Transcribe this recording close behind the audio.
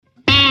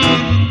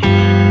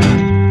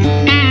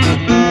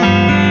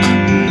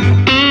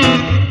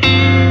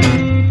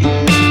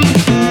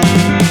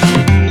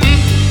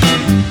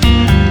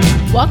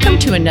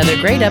to another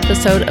great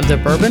episode of The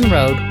Bourbon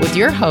Road with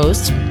your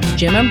hosts,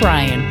 Jim and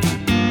Brian,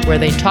 where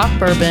they talk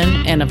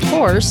bourbon and, of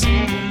course,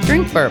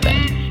 drink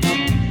bourbon.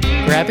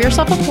 Grab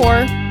yourself a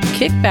pour,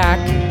 kick back,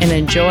 and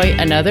enjoy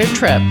another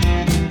trip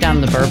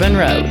down the Bourbon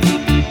Road.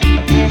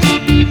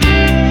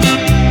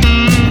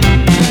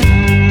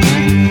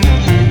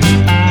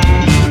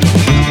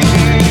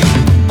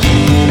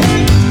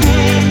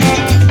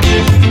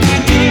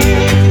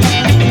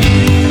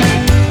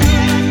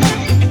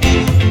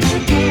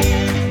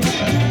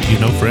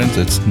 Friends,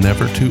 it's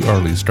never too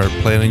early to start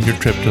planning your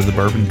trip to the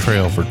Bourbon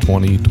Trail for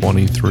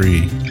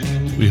 2023.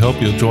 We hope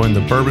you'll join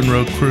the Bourbon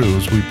Road crew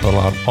as we pull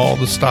out all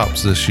the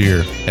stops this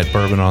year at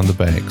Bourbon on the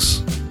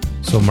Banks.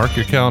 So mark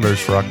your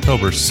calendars for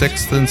October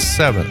 6th and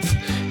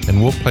 7th,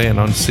 and we'll plan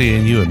on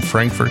seeing you in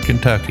Frankfort,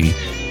 Kentucky.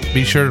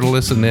 Be sure to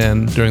listen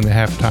in during the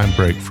halftime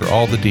break for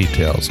all the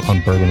details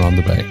on Bourbon on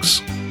the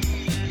Banks.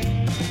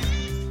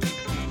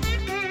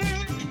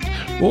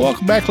 Well,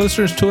 welcome back,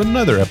 listeners, to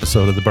another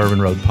episode of the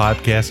Bourbon Road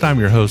Podcast. I'm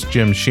your host,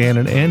 Jim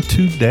Shannon, and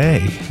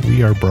today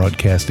we are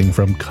broadcasting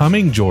from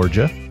Cumming,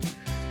 Georgia.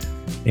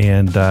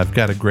 And I've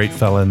got a great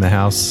fella in the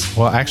house.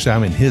 Well, actually,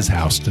 I'm in his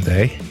house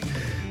today.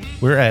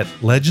 We're at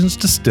Legends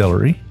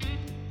Distillery,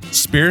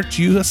 Spirits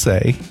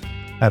USA,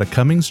 out of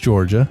Cummings,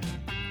 Georgia.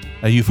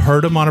 You've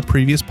heard them on a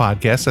previous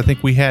podcast. I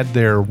think we had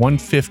their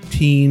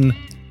 115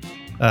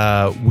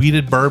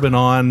 wheated bourbon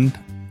on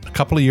a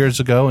couple of years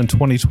ago in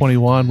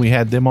 2021. We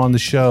had them on the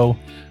show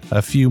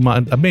a few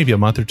months, maybe a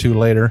month or two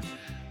later,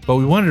 but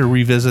we wanted to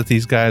revisit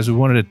these guys. We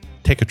wanted to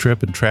take a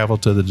trip and travel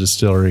to the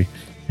distillery.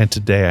 And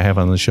today I have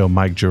on the show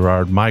Mike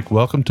Gerard. Mike,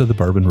 welcome to the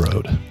Bourbon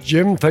Road.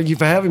 Jim, thank you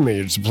for having me.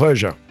 It's a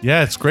pleasure.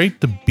 Yeah, it's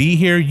great to be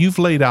here. You've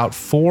laid out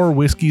 4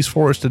 whiskeys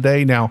for us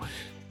today. Now,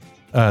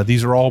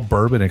 these are all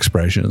bourbon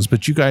expressions,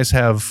 but you guys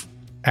have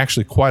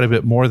actually quite a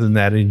bit more than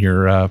that in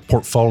your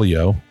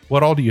portfolio.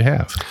 What all do you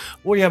have?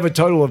 We have a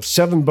total of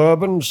 7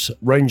 bourbons,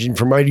 ranging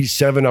from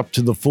 87 up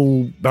to the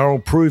full barrel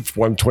proof,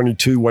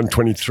 122,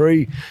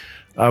 123,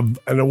 an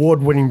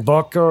award-winning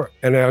vodka,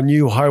 and our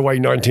new Highway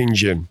 19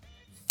 gin.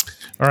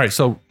 All right,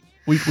 so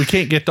we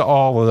can't get to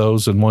all of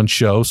those in one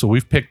show, so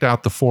we've picked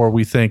out the 4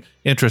 we think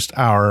interest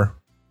our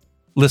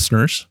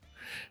listeners.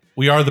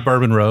 We are the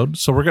Bourbon Road,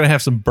 so we're going to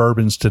have some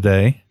bourbons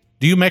today.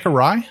 Do you make a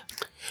rye?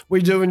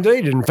 We do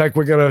indeed. In fact,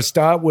 we're going to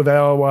start with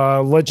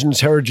our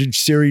Legends Heritage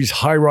Series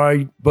High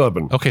Rye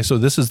Bourbon. Okay, so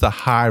this is the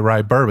High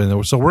Rye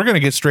Bourbon. So we're going to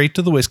get straight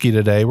to the whiskey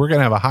today. We're going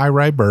to have a High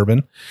Rye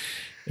Bourbon.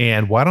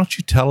 And why don't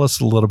you tell us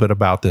a little bit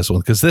about this one?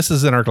 Because this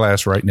is in our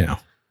glass right now.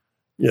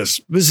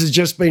 Yes, this has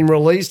just been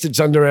released. It's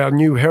under our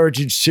new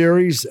Heritage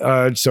Series.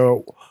 It's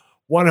a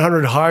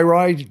 100 High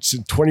Rye. It's a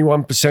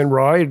 21%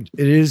 rye.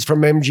 It is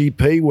from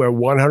MGP. We're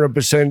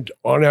 100%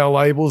 on our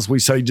labels. We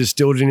say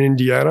distilled in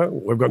Indiana.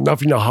 We've got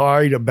nothing to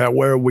hide about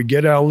where we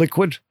get our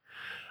liquid.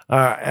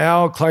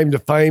 Our claim to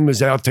fame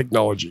is our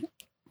technology.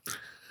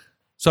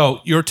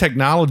 So your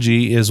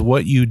technology is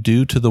what you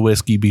do to the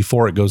whiskey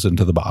before it goes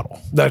into the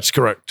bottle. That's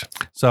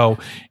correct. So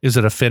is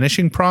it a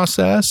finishing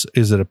process?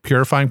 Is it a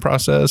purifying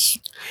process?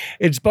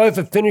 It's both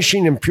a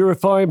finishing and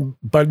purifying,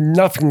 but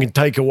nothing can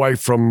take away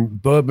from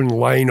bourbon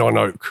laying on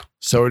oak.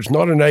 So it's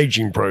not an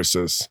aging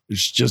process.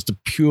 It's just a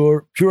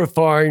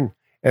purifying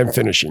and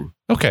finishing.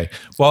 Okay.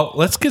 Well,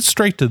 let's get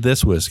straight to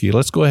this whiskey.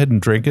 Let's go ahead and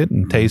drink it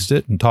and taste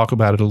it and talk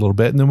about it a little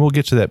bit, and then we'll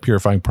get to that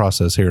purifying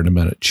process here in a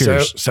minute.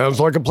 Cheers.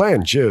 Sounds like a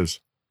plan. Cheers.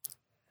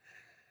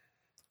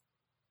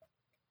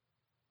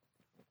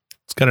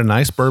 It's got a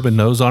nice bourbon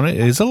nose on it.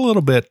 It is a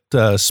little bit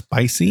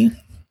spicy,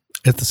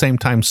 at the same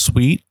time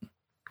sweet.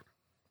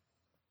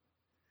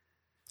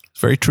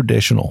 It's very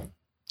traditional.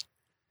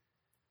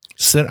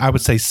 I would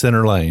say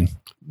center lane.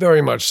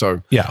 Very much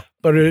so. Yeah.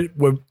 But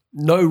with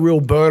no real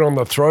burn on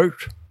the throat,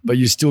 but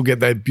you still get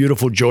that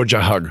beautiful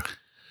Georgia hug.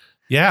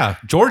 Yeah,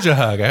 Georgia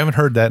hug. I haven't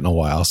heard that in a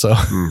while, so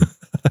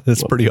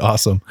that's pretty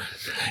awesome.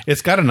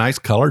 It's got a nice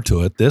color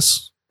to it.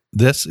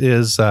 This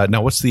is,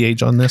 now what's the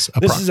age on this?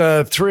 This is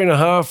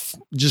 3.5,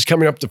 just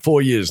coming up to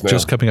 4 years now.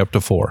 Just coming up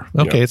to 4.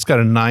 Okay, yeah. It's got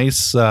a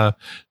nice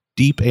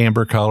deep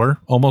amber color,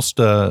 almost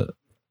a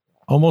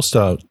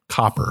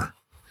copper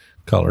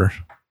color.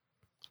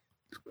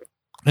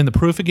 And the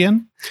proof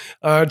again?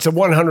 It's a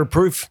 100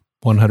 proof.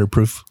 100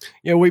 proof.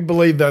 Yeah, we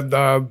believe that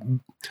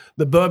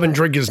the bourbon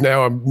drinkers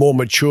now are more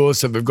mature,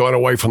 so they've gone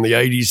away from the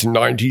 80s and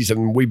 90s,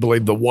 and we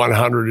believe the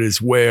 100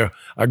 is where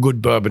a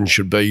good bourbon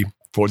should be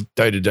for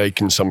day-to-day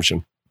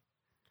consumption.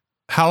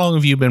 How long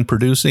have you been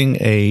producing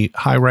a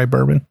high rye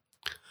bourbon?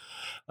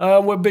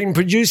 We've been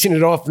producing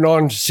it off and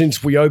on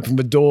since we opened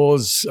the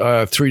doors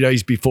 3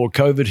 days before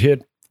COVID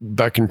hit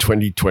back in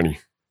 2020.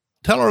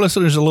 Tell our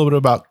listeners a little bit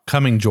about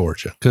Cumming,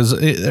 Georgia, because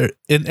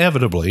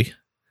inevitably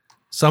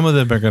some of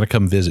them are going to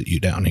come visit you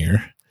down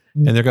here,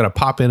 and they're going to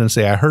pop in and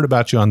say, I heard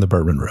about you on the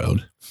Bourbon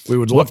Road. We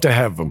would love to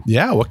have them.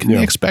 Yeah, what can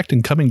they expect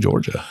in Cumming,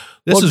 Georgia?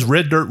 This is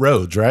red dirt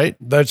roads, right?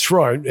 That's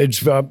right.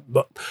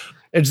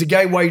 It's the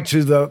gateway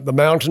to the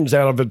mountains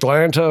out of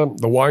Atlanta,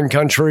 the wine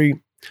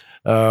country.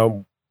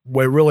 We're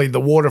really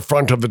the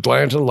waterfront of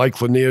Atlanta. Lake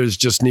Lanier is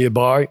just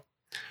nearby.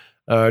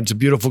 It's a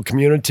beautiful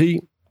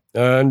community.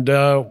 And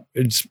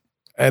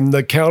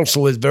the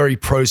council is very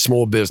pro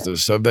small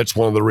business. So that's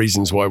one of the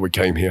reasons why we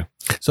came here.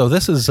 So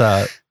this is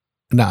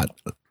not,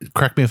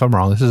 correct me if I'm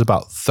wrong, this is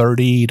about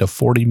 30 to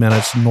 40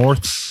 minutes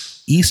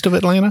northeast of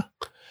Atlanta?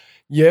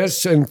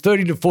 Yes, and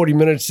 30 to 40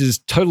 minutes is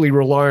totally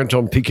reliant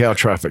on peak hour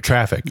traffic.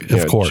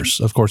 Of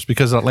course,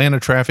 because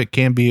Atlanta traffic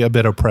can be a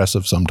bit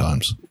oppressive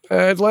sometimes.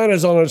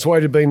 Atlanta's on its way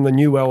to being the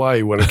new LA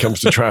when it comes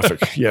to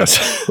traffic.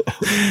 Yes.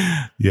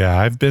 Yeah,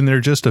 I've been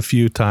there just a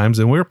few times,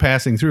 and we're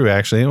passing through,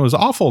 actually. And it was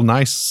awful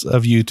nice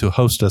of you to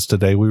host us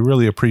today. We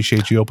really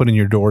appreciate you opening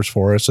your doors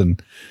for us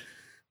and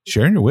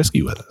sharing your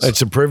whiskey with us.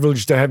 It's a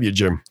privilege to have you,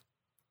 Jim.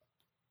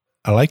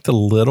 I like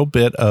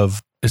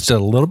it's a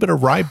little bit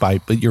of rye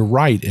bite, but you're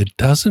right. It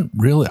doesn't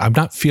really, I'm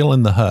not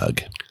feeling the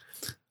hug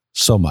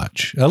so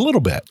much. A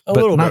little bit,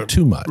 but not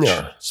too much.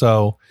 Yeah.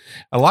 So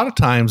a lot of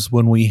times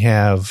when we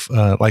have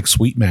like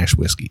sweet mash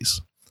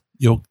whiskeys,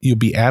 you'll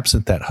be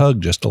absent that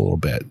hug just a little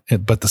bit,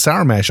 but the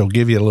sour mash will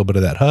give you a little bit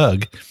of that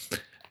hug.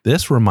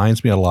 This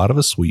reminds me a lot of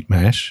a sweet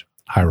mash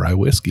high rye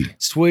whiskey.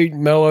 Sweet,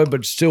 mellow,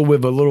 but still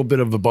with a little bit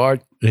of a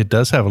bite. It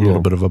does have a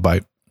little bit of a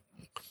bite.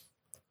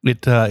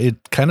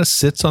 It kind of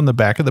sits on the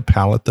back of the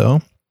palate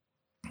though.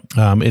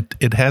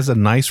 It has a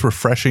nice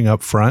refreshing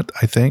up front,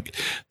 I think.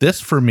 This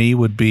for me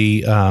would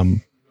be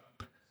kind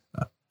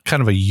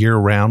of a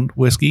year-round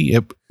whiskey.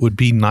 It would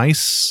be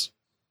nice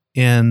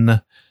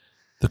in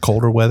the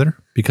colder weather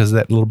because of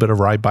that little bit of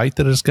rye bite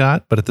that it's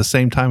got, but at the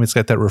same time, it's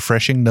got that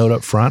refreshing note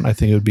up front. I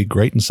think it would be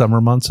great in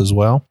summer months as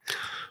well.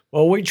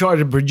 Well, we try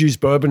to produce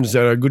bourbons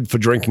that are good for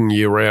drinking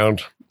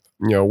year-round.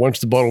 Once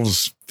the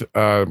bottle's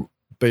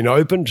been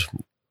opened,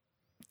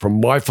 from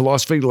my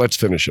philosophy, let's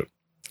finish it.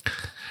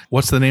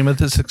 What's the name of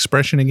this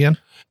expression again?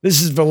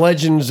 This is the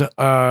Legends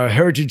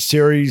Heritage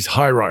Series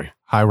High Rye.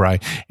 High Rye.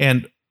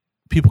 And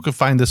people can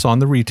find this on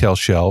the retail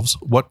shelves.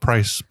 What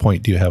price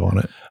point do you have on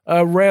it?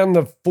 Around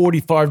the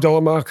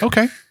 $45 mark.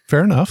 Okay,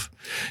 fair enough.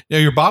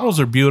 Your bottles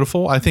are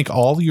beautiful. I think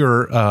all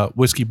your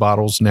whiskey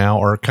bottles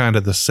now are kind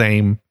of the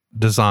same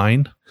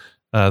design.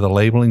 The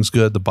labeling's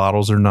good. The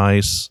bottles are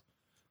nice.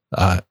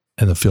 And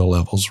the fill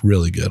level's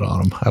really good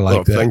on them. I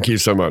like that. Thank you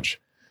so much.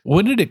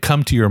 When did it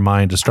come to your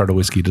mind to start a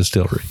whiskey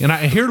distillery? And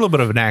I hear a little bit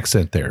of an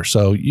accent there,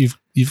 so you've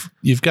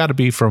got to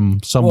be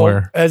from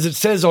somewhere. Well, as it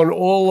says on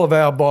all of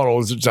our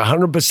bottles, it's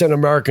 100%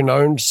 American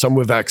owned, some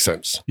with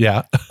accents.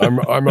 Yeah,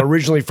 I'm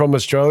originally from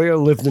Australia,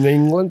 lived in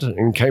England,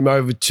 and came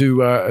over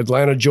to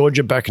Atlanta,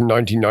 Georgia, back in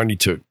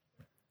 1992.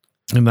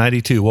 In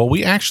 92, well,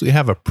 we actually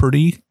have a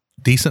pretty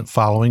decent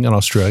following in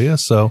Australia,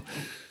 so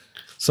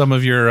some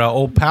of your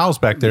old pals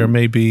back there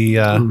may be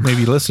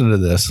listening to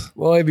this.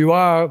 Well, if you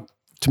are.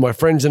 To my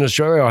friends in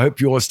Australia, I hope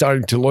you are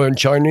starting to learn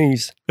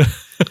Chinese.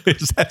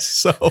 Is that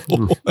so?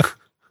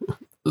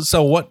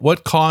 So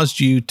what caused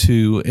you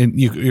to, and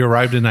you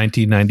arrived in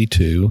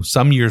 1992,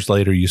 some years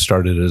later you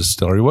started a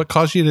distillery. What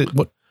caused you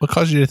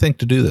to think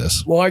to do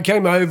this? Well, I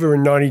came over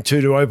in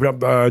 92 to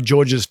open up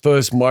Georgia's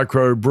first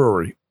micro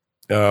brewery,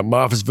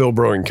 Marthasville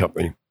Brewing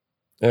Company.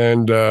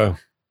 And the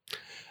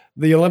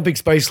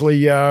Olympics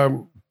basically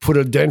put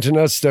a dent in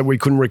us that we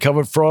couldn't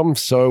recover from.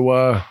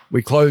 So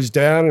we closed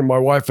down, and my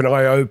wife and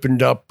I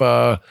opened up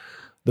the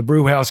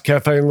Brew House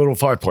Cafe in Little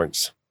Five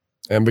Points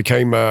and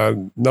became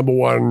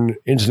 #1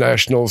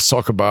 international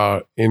soccer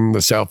bar in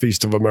the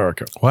southeast of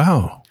America.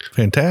 Wow.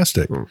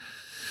 Fantastic.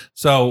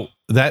 So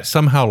that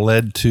somehow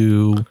led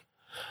to...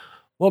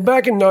 Well,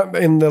 back in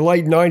the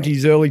late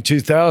 90s, early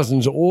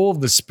 2000s, all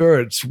of the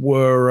spirits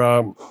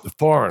were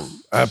foreign,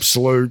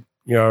 absolute,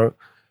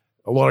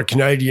 a lot of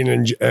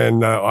Canadian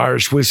and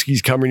Irish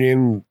whiskeys coming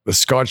in. The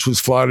Scotch was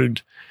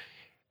flooded.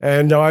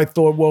 And I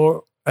thought,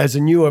 well, as a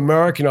new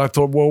American,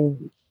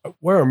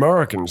 we're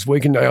Americans. We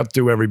can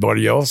outdo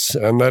everybody else.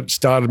 And that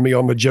started me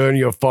on the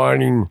journey of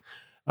finding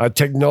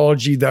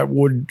technology that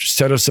would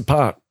set us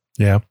apart.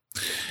 Yeah.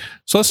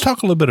 So let's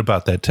talk a little bit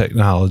about that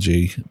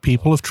technology.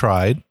 People have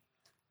tried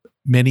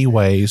many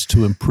ways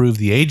to improve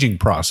the aging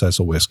process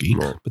of whiskey,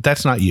 but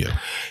that's not you.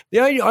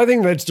 Yeah, I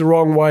think that's the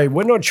wrong way.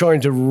 We're not trying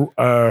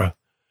to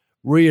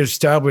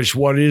reestablish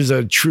what is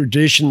a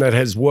tradition that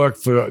has worked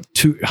for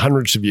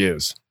hundreds of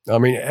years. I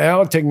mean,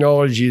 our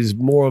technology is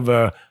more of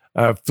a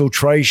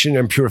filtration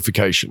and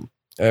purification,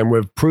 and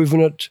we've proven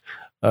it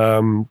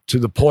to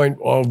the point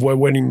of we're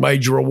winning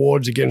major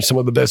awards against some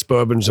of the best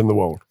bourbons in the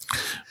world.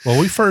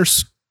 Well,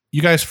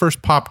 you guys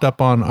first popped up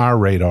on our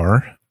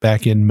radar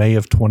back in May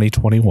of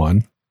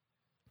 2021,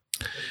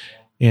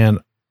 and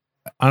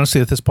honestly,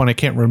 at this point, I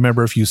can't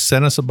remember if you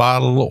sent us a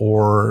bottle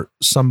or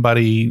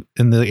somebody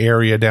in the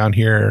area down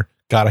here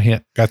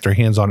got their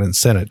hands on it and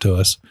sent it to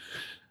us.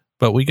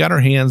 But we got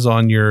our hands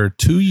on your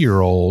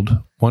 2-year-old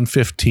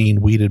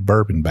 115 wheated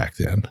bourbon back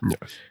then.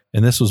 Yes.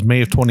 And this was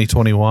May of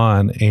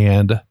 2021.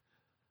 And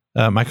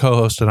my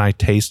co-host and I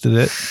tasted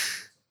it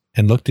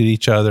and looked at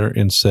each other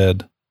and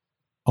said,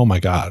 oh my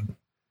God,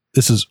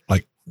 this is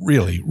like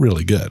really,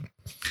 really good.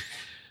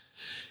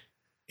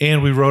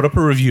 And we wrote up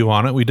a review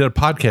on it. We did a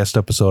podcast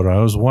episode on it.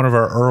 It was one of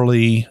our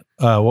early,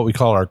 what we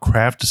call our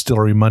Craft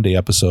Distillery Monday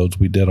episodes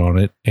we did on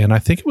it. And I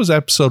think it was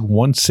episode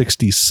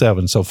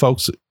 167. So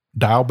folks,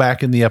 dial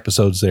back in the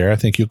episodes there. I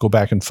think you'll go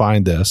back and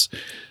find this.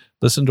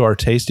 Listen to our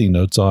tasting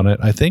notes on it.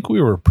 I think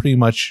we were pretty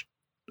much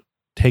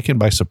taken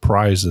by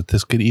surprise that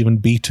this could even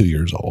be 2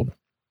 years old.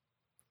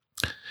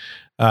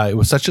 It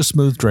was such a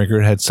smooth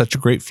drinker. It had such a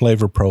great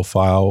flavor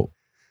profile.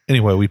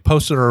 Anyway, we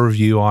posted our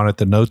review on it.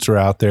 The notes are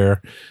out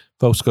there.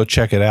 Folks, go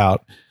check it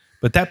out.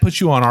 But that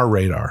puts you on our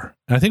radar.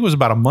 And I think it was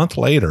about a month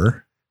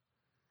later,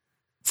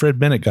 Fred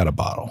Bennett got a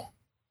bottle.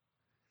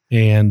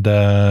 And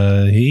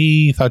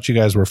he thought you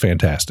guys were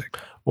fantastic.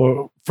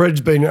 Well,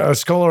 Fred's been a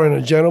scholar and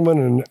a gentleman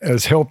and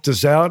has helped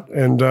us out.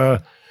 And,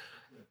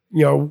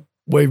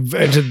 we've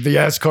entered the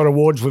ASCON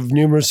Awards with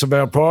numerous of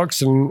our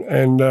products,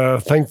 and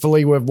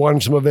thankfully we've won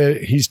some of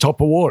his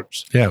top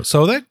awards. Yeah,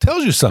 so that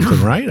tells you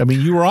something, right? I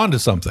mean, you were onto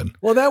something.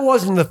 Well, that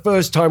wasn't the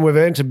first time we've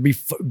entered.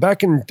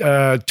 Back in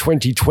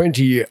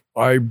 2020,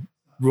 I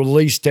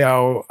released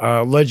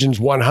our Legends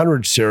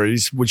 100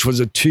 series, which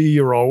was a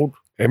 2-year-old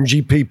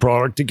MGP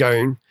product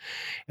again,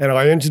 and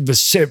I entered the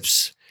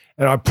SIPs,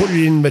 and I put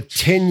it in the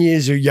 10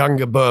 years or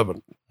younger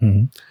bourbon.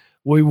 Mm-hmm.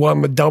 We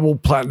won the double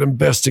platinum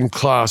best in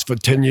class for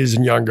 10 years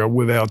and younger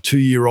with our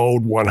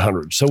 2-year-old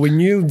 100. So we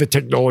knew the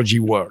technology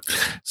worked.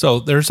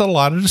 So there's a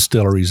lot of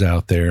distilleries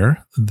out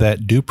there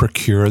that do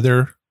procure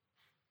their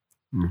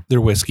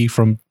whiskey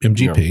from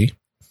MGP.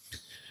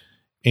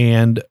 Yeah.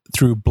 And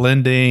through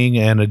blending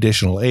and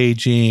additional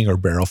aging or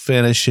barrel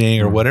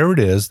finishing or whatever it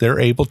is, they're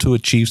able to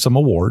achieve some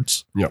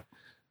awards. Yeah.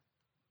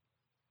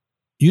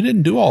 You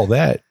didn't do all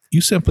that.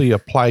 You simply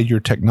applied your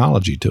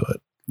technology to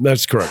it.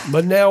 That's correct.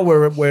 But now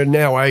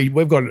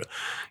we've got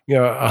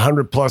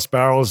 100 plus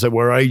barrels that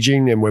we're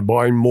aging, and we're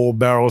buying more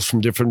barrels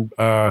from different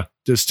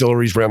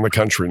distilleries around the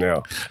country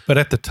now. But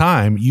at the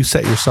time, you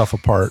set yourself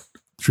apart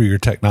through your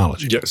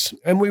technology. Yes,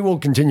 and we will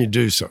continue to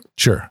do so.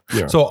 Sure.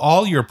 Yeah. So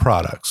all your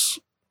products,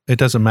 it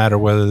doesn't matter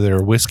whether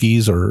they're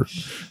whiskeys or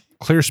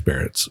clear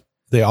spirits,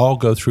 they all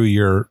go through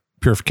your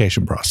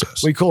purification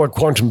process. We call it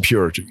quantum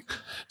purity.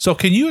 So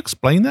can you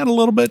explain that a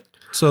little bit,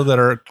 so that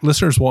our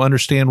listeners will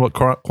understand what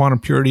quantum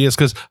purity is?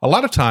 Because a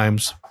lot of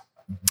times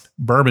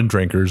bourbon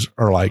drinkers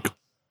are like,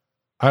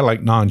 I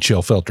like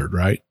non-chill filtered,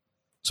 right?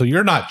 So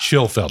you're not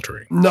chill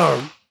filtering.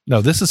 No,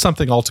 this is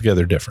something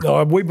altogether different.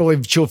 No, we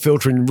believe chill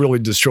filtering really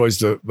destroys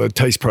the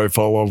taste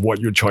profile of what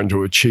you're trying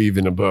to achieve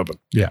in a bourbon.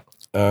 Yeah.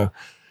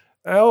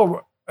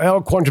 Our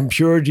quantum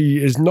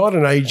purity is not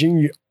an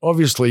aging.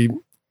 Obviously,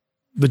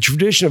 the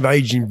tradition of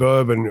aging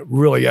bourbon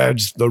really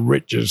adds the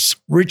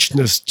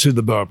richness to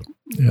the bourbon.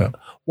 Yeah.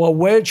 What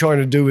we're trying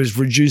to do is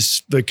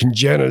reduce the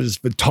congeners,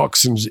 the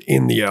toxins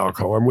in the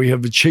alcohol, and we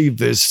have achieved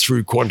this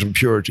through quantum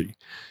purity.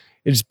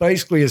 It's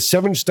basically a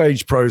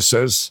 7-stage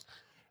process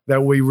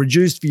that we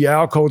reduce the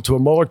alcohol to a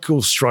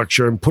molecule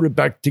structure and put it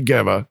back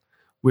together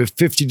with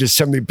 50 to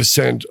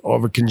 70%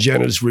 of the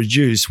congeners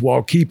reduced,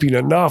 while keeping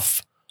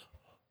enough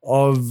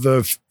of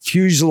the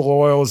fusel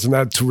oils and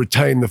that to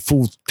retain the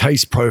full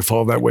taste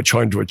profile that we're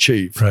trying to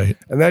achieve. Right.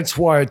 And that's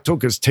why it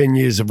took us 10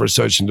 years of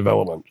research and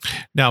development.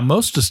 Now,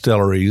 most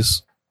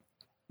distilleries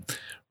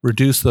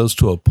reduce those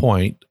to a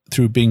point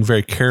through being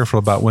very careful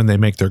about when they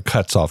make their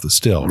cuts off the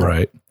still,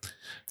 right?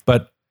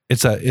 But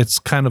it's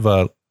kind of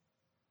a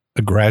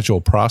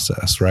gradual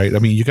process, right? I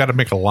mean, you got to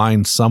make a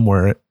line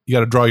somewhere. You got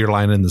to draw your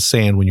line in the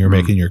sand when you're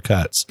making your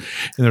cuts.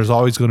 And there's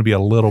always going to be a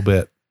little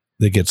bit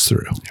that gets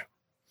through.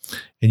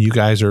 And you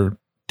guys are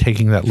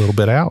taking that little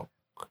bit out.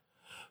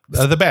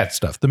 The bad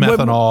stuff, the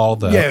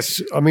methanol.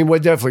 Yes. I mean, we're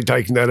definitely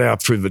taking that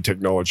out through the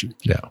technology.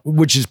 Yeah.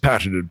 Which is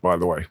patented, by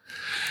the way.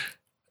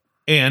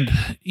 And,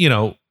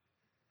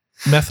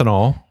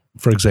 methanol,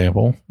 for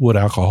example, wood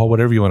alcohol,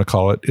 whatever you want to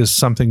call it, is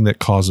something that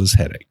causes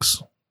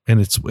headaches.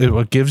 And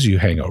it gives you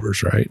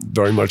hangovers, right?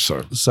 Very much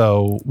so.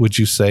 So would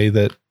you say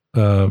that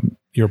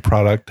your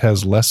product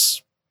has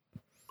less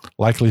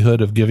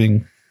likelihood of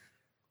giving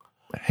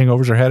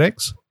hangovers or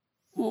headaches?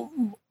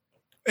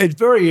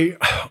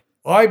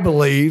 I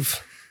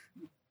believe,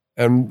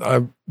 and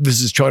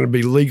this is trying to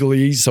be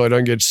legally so I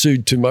don't get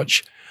sued too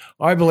much,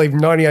 I believe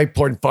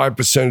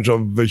 98.5%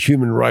 of the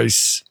human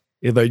race,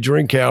 if they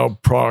drink our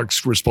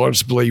products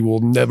responsibly, will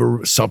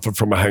never suffer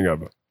from a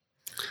hangover.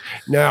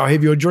 Now,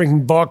 if you're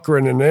drinking vodka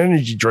and an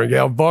energy drink,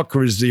 our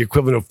vodka is the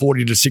equivalent of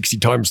 40 to 60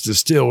 times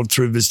distilled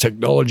through this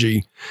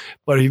technology.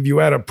 But if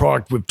you add a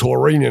product with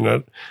taurine in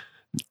it,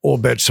 all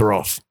bets are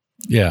off.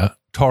 Yeah,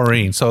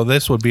 taurine. So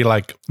this would be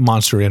like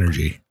Monster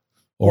Energy.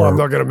 Well, I'm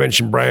not going to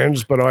mention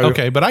brands, but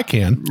okay, but I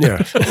can.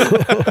 Yeah.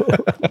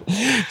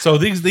 So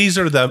these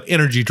are the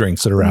energy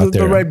drinks that are out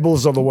there. The Red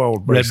Bulls of the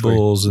world, basically. Red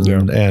Bulls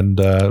and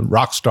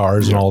rock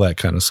stars and all that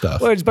kind of stuff.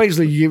 Well, it's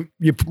basically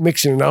you're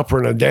mixing an upper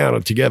and a downer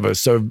together,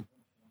 so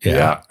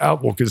the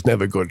outlook is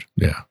never good.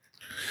 Yeah.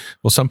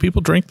 Well, some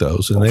people drink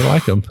those and they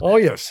like them. Oh,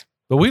 yes.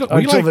 But we until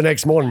like the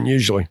next morning,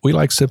 usually. We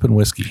like sipping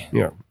whiskey.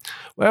 Yeah.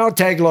 Well, our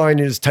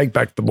tagline is "Take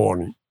back the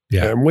morning."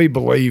 Yeah. And we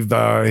believe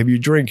if you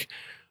drink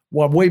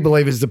what we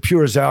believe is the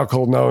purest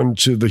alcohol known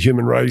to the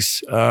human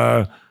race,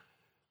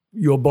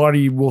 your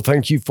body will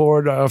thank you for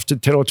it after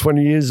 10 or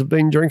 20 years of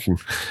being drinking.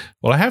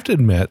 Well, I have to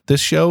admit,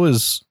 this show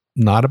is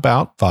not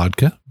about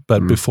vodka,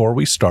 but before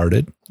we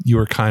started, you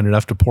were kind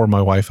enough to pour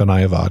my wife and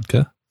I a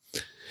vodka,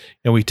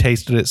 and we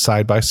tasted it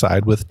side by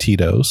side with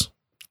Tito's.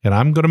 And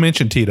I'm going to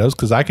mention Tito's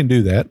because I can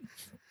do that.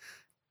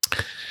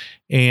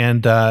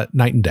 And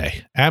night and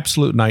day,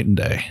 absolute night and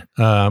day.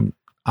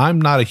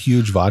 I'm not a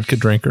huge vodka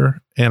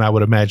drinker, and I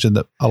would imagine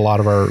that a lot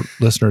of our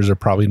listeners are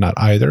probably not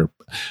either,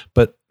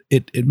 but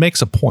it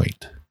makes a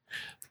point.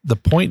 The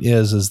point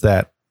is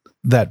that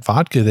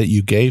vodka that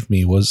you gave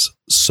me was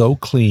so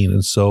clean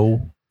and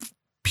so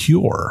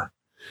pure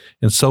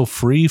and so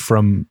free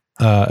from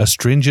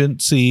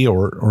astringency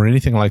or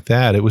anything like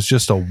that. It was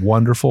just a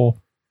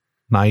wonderful,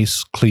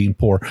 nice, clean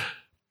pour.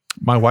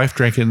 My wife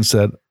drank it and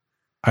said,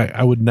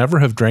 I would never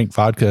have drank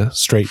vodka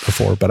straight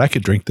before, but I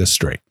could drink this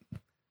straight.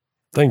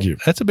 Thank you.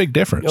 That's a big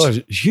difference. Oh,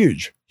 it's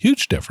huge.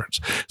 Huge difference.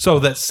 So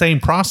that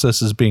same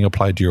process is being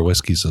applied to your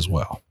whiskeys as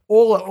well.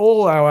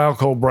 All our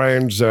alcohol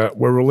brands,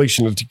 we're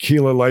releasing a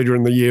tequila later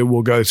in the year,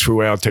 will go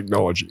through our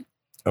technology.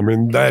 I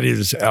mean, that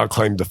is our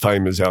claim to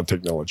fame, is our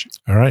technology.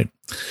 All right.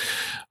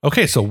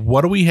 Okay, so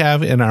what do we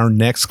have in our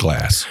next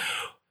glass?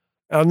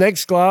 Our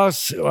next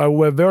glass,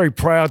 we're very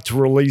proud to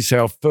release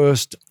our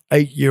first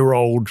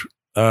 8-year-old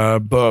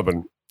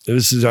bourbon.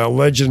 This is our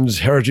Legends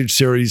Heritage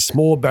Series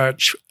small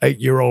batch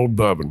 8-year-old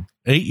bourbon.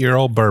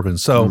 8-year-old bourbon.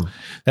 So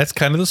that's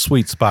kind of the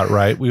sweet spot,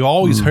 right? We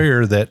always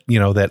hear that,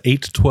 that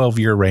 8 to 12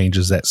 year range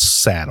is that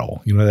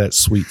saddle, that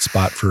sweet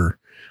spot for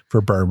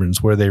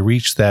bourbons where they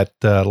reach that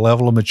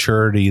level of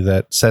maturity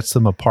that sets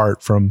them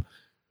apart from,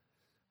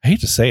 I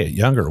hate to say it,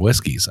 younger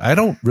whiskeys. I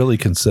don't really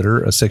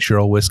consider a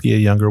 6-year-old whiskey a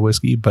younger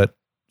whiskey, but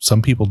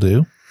some people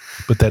do.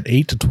 But that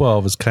 8 to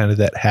 12 is kind of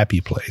that happy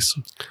place.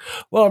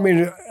 Well, I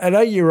mean, at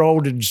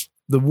 8-year-old,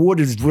 the wood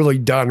has really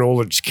done all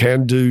it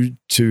can do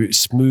to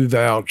smooth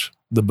out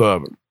the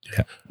bourbon.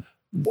 Yeah.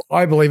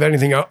 I believe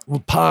anything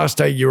past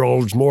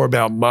 8-year-old is more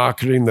about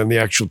marketing than the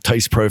actual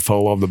taste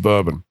profile of the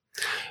bourbon.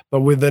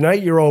 But with an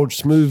 8-year-old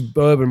smooth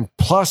bourbon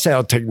plus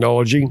our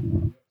technology,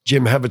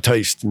 Jim, have a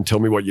taste and tell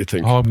me what you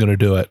think. Oh, I'm going to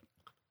do it.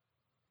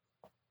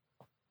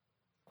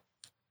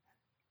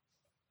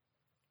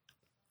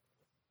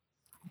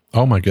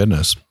 Oh my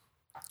goodness.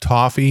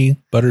 Toffee,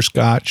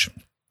 butterscotch.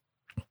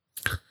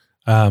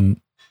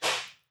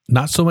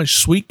 Not so much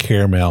sweet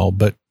caramel,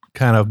 but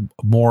kind of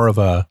more of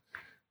a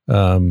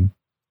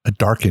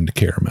darkened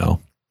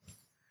caramel.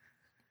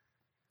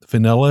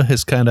 Vanilla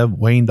has kind of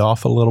waned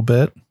off a little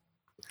bit.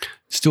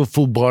 Still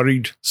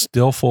full-bodied.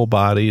 Still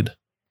full-bodied.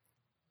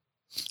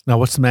 Now,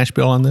 what's the mash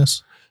bill on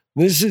this?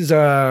 This is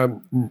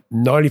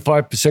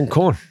 95%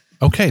 corn.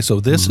 Okay, so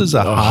this is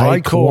a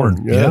high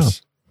corn. Yes.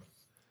 Yeah.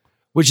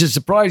 Which is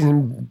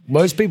surprising.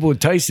 Most people who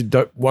taste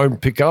it won't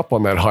pick up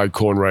on that high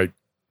corn rate.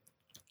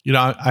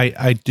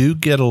 I do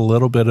get a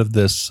little bit of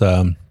this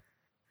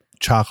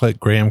chocolate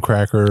graham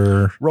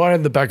cracker. Right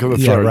in the back of the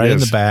throat. Yeah, right in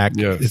the back.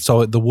 Yes.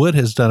 So the wood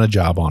has done a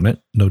job on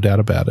it, no doubt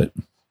about it.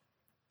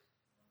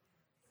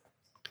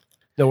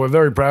 No, we're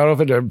very proud of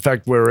it. In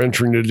fact, we're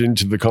entering it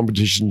into the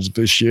competitions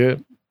this year.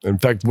 In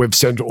fact, we've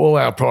sent all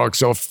our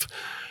products off.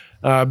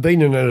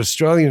 Being an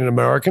Australian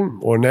American,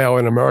 or now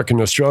an American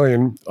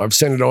Australian, I've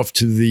sent it off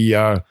to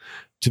the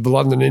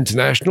London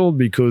International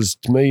because,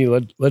 to me,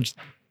 let's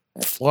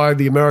fly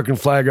the American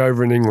flag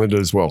over in England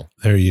as well.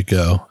 There you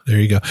go.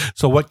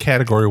 So, what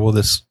category will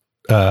this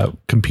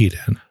compete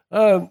in?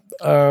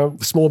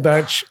 Small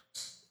batch,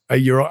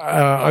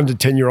 under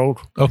 10-year-old.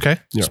 Okay,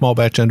 yeah. Small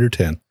batch under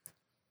 10.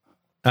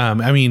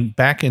 I mean,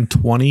 back in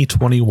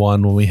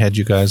 2021 when we had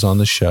you guys on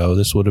the show,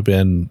 this would have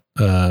been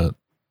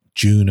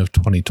June of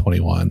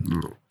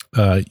 2021.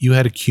 You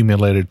had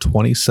accumulated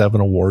 27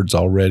 awards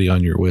already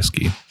on your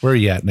whiskey. Where are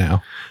you at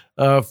now?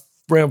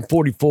 Around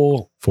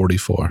 44.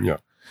 44. Yeah.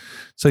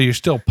 So you're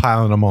still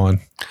piling them on.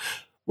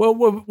 Well,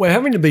 we're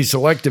having to be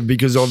selective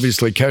because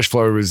obviously cash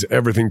flow is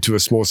everything to a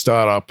small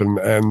startup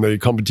and the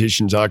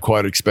competitions are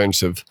quite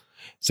expensive.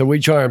 So we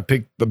try and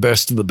pick the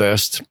best of the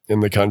best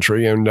in the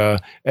country. And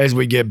as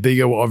we get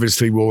bigger,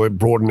 obviously we'll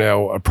broaden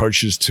our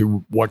approaches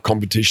to what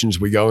competitions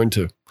we go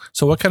into.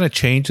 So what kind of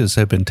changes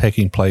have been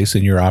taking place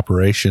in your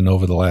operation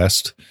over the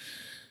last,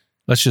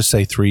 let's just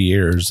say 3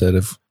 years that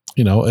have,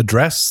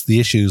 addressed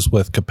the issues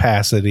with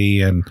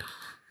capacity and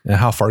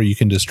how far you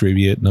can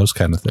distribute and those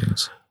kind of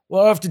things?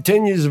 Well, after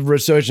 10 years of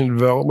research and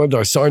development,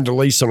 I signed a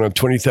lease on a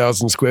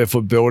 20,000 square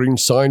foot building,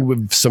 signed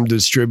with some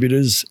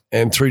distributors,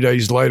 and 3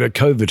 days later,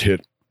 COVID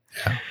hit.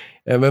 Yeah.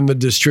 And then the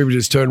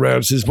distributors turned around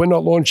and says, we're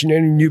not launching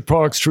any new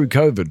products through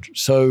COVID.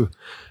 So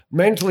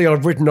mentally,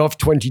 I've written off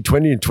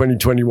 2020 and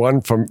 2021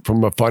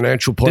 from a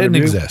financial point of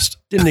view.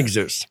 Didn't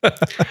exist.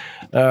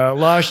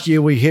 Last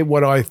year, we hit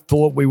what I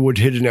thought we would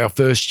hit in our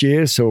first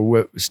year. So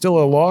we're still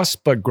a loss,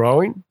 but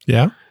growing.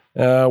 Yeah.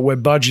 We're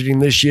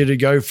budgeting this year to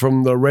go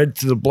from the red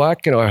to the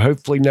black, and I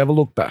hopefully never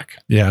look back.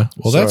 Yeah.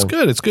 Well, that's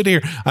good. It's good to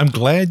hear. I'm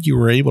glad you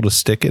were able to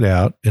stick it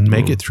out and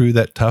make it through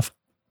that tough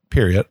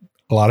period.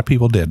 A lot of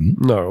people didn't.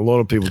 No, a lot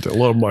of people did. A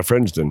lot of my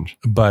friends didn't.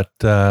 But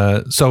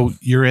so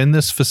you're in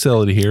this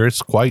facility here.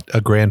 It's quite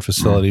a grand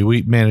facility.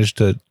 We managed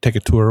to take a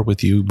tour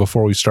with you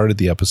before we started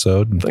the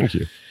episode. Thank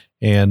you.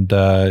 And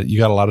you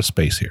got a lot of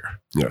space here.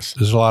 Yes.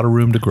 There's a lot of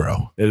room to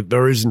grow.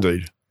 There is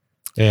indeed.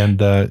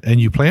 And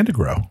you plan to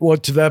grow. Well,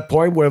 to that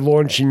point, we're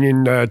launching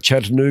in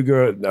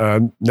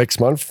Chattanooga next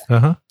month.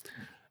 Uh-huh.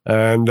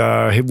 And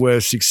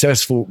we're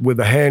successful with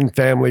a hand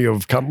family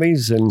of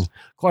companies. And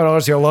quite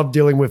honestly, I love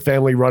dealing with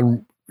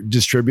family-run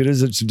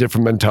distributors. It's a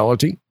different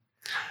mentality.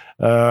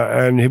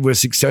 And if we're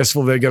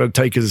successful, they're going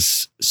to take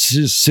us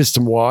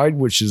system-wide,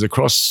 which is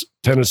across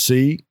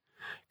Tennessee,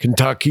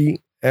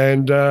 Kentucky,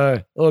 and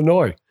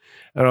Illinois.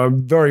 And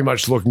I'm very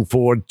much looking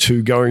forward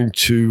to going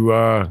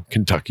to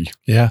Kentucky.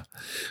 Yeah.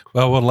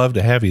 Well, we'd love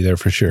to have you there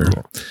for sure.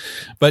 Yeah.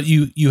 But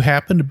you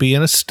happen to be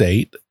in a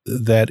state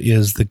that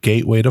is the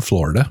gateway to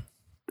Florida,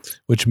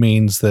 which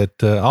means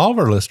that all of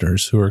our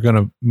listeners who are going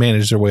to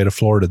manage their way to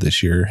Florida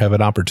this year have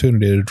an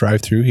opportunity to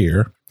drive through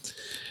here.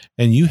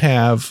 And you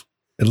have,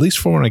 at least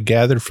from what I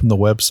gathered from the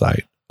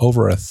website,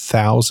 over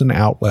 1,000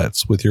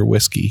 outlets with your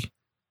whiskey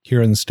here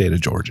in the state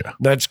of Georgia.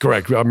 That's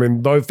correct. I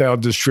mean, both our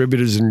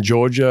distributors in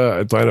Georgia,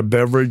 Atlanta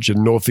Beverage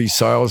and Northeast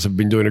Sales, have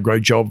been doing a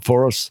great job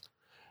for us.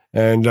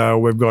 And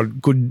we've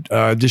got good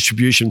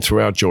distribution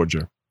throughout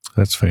Georgia.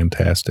 That's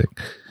fantastic.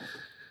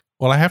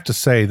 Well, I have to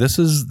say, this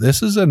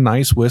is a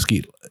nice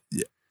whiskey.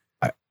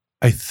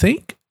 I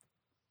think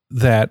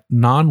that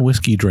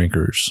non-whiskey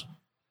drinkers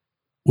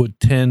would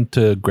tend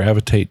to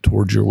gravitate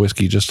towards your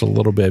whiskey just a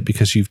little bit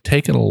because you've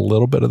taken a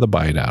little bit of the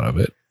bite out of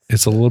it.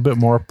 It's a little bit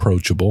more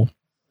approachable.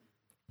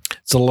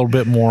 It's a little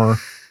bit more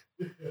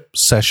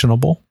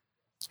sessionable.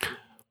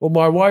 Well,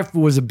 my wife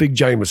was a big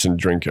Jameson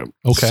drinker.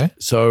 Okay.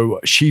 So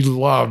she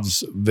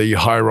loves the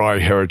High Rye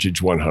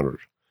Heritage 100.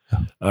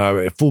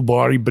 Full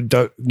body, but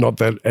not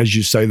that, as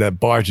you say, that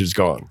bite is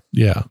gone.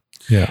 Yeah.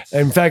 Yeah.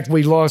 In fact,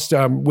 we lost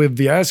with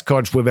the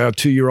Ascots with our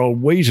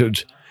 2-year-old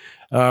wheated.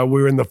 We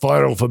were in the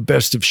final for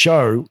Best of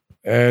Show,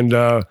 and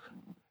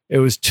it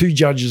was 2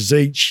 judges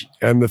each,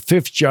 and the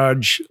 5th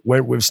judge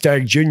went with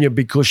Stag Jr.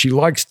 because she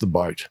likes the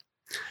bite.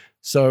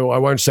 So I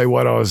won't say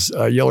what I was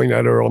yelling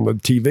at her on the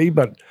TV,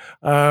 but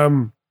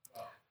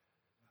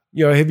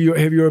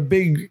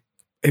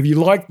if you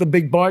like the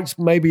big bites,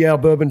 maybe our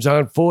bourbons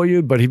aren't for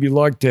you. But if you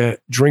like to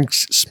drink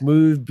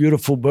smooth,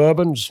 beautiful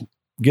bourbons,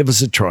 give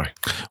us a try.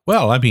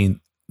 Well, I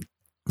mean,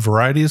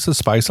 variety is the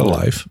spice of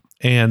life.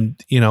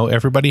 And,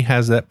 everybody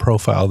has that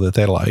profile that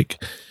they like.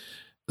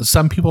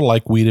 Some people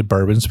like wheated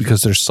bourbons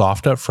because they're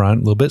soft up front,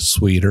 a little bit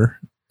sweeter.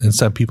 And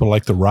some people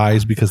like the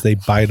ryes because they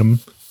bite them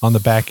on the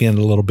back end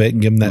a little bit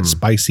and give them that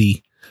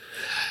spicy.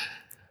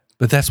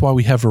 But that's why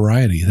we have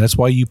variety. That's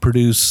why you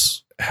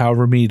produce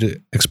however many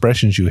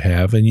expressions you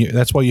have. And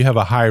that's why you have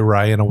a high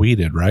rye and a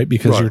wheated, right?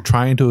 Because you're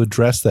trying to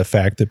address the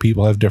fact that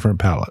people have different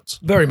palates.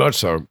 Very much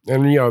so.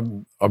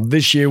 And,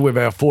 this year with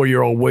our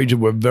 4-year-old wheated,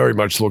 we're very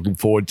much looking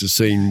forward to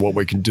seeing what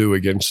we can do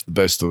against the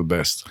best of the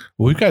best.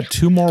 Well, we've got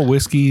 2 more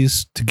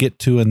whiskeys to get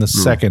to in the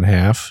second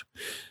half.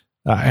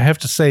 I have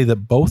to say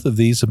that both of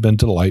these have been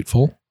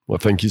delightful. Well,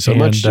 thank you so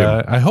much,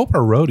 Jim. I hope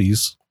our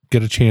roadies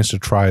get a chance to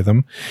try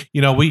them.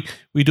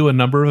 We do a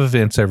number of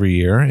events every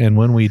year, and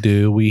when we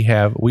do, we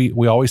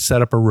always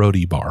set up a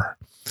roadie bar.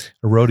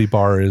 A roadie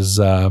bar is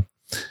let's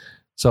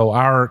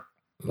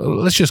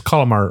just call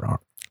them our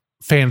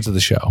fans of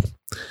the show.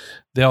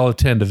 They'll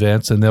attend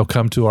events and they'll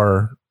come to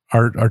our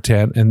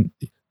tent and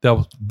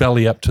they'll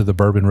belly up to the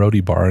Bourbon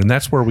Roadie Bar, and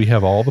that's where we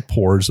have all the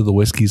pours of the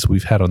whiskeys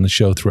we've had on the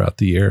show throughout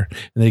the year,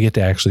 and they get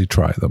to actually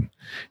try them.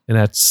 And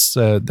that's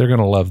they're going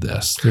to love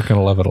this. They're going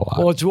to love it a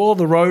lot. Well, to all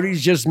the roadies,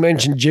 just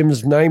mention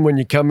Jim's name when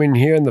you come in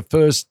here, and the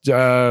first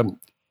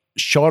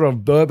shot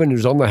of bourbon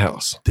is on the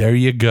house. There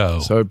you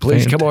go. So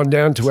please come on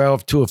down to our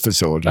tour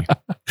facility.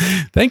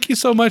 Thank you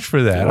so much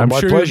for that. I'm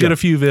sure you'll get a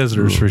few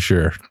visitors for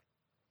sure.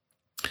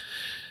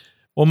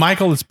 Well,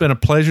 Michael, it's been a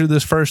pleasure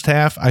this first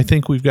half. I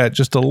think we've got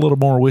just a little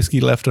more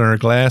whiskey left in our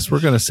glass. We're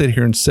going to sit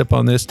here and sip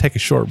on this, take a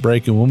short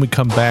break, and when we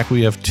come back,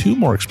 we have 2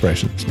 more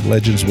expressions of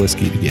Legends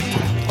whiskey to get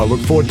to. I look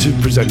forward to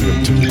presenting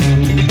them to you.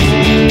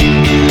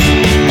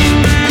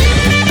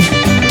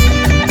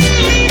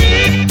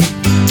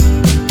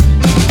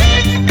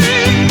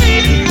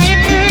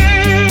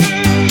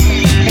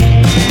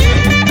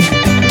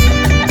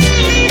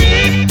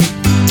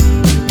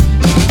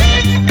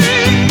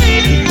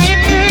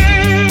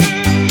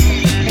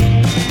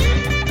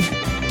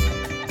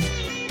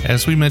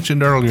 As we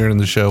mentioned earlier in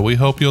the show, we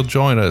hope you'll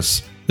join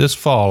us this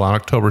fall on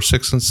October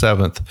 6th and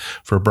 7th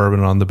for Bourbon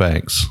on the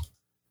Banks.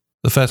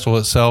 The festival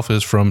itself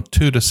is from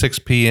 2 to 6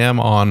 p.m.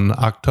 on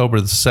October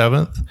the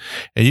 7th,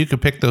 and you can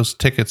pick those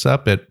tickets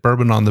up at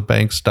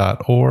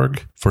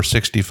bourbononthebanks.org for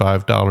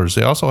 $65.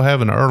 They also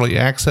have an early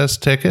access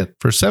ticket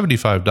for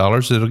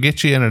 $75. It'll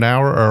get you in an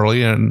hour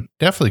early and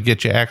definitely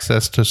get you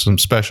access to some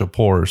special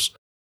pours.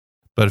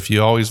 But if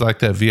you always like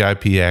that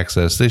VIP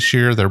access, this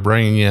year they're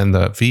bringing in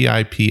the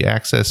VIP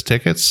access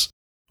tickets.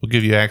 We'll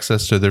give you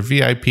access to their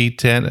VIP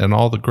tent and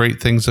all the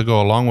great things that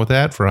go along with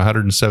that for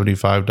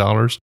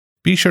 $175.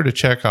 Be sure to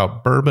check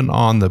out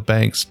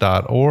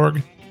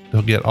bourbononthebanks.org.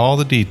 You'll get all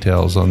the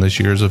details on this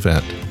year's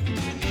event.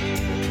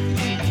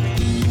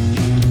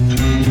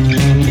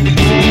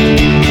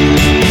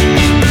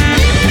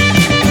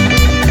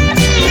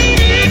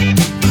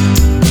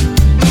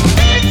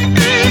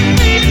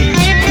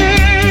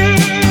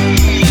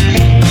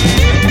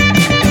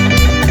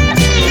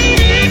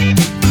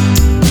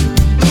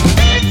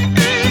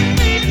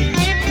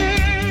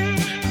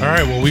 All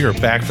right, well, we are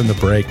back from the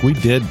break. We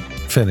did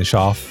finish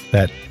off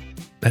that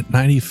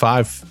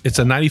 95. It's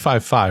a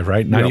 95.5,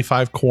 right?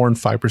 95 corn,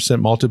 5%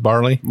 malted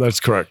barley.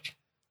 That's correct.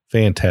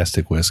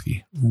 Fantastic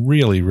whiskey.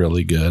 Really,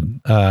 really good.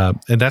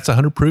 And that's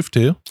 100 proof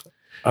too.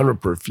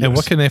 100 proof, yes. And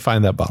what can they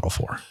find that bottle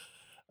for?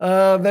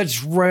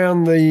 That's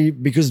around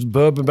because the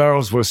bourbon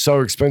barrels were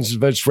so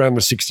expensive, that's around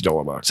the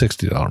 $60 mark.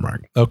 $60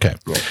 mark. Okay.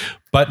 Cool.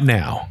 But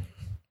now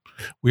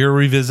we are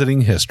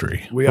revisiting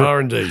history. We are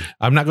indeed.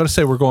 I'm not going to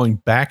say we're going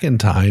back in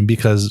time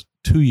because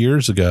 2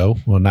 years ago,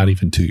 well, not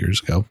even 2 years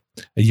ago,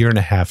 a year and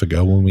a half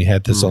ago when we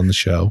had this on the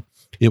show,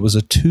 it was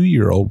a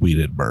 2-year-old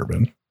wheated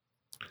bourbon.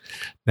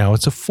 Now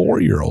it's a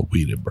 4-year-old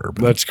wheated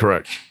bourbon. That's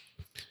correct.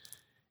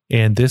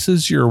 And this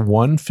is your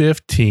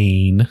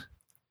 115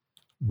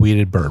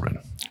 wheated bourbon.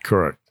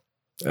 Correct.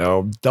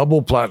 Our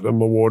double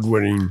platinum award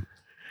winning.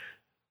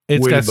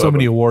 It's got so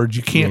many awards,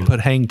 you can't put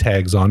hang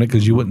tags on it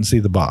because you wouldn't see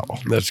the bottle.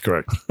 That's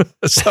correct.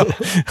 So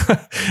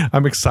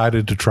I'm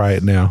excited to try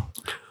it now.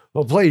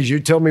 Well, please, you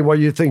tell me what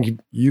you think.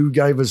 You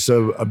gave us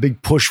a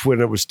big push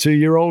when it was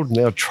 2-year-old.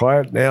 Now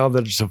try it now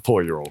that it's a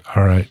 4-year-old.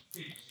 All right.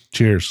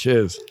 Cheers.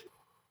 Cheers.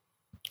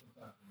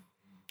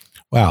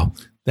 Wow.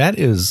 That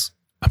is,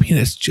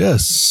 it's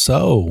just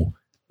so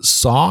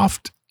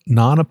soft,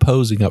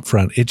 non-opposing up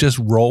front. It just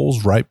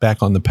rolls right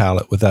back on the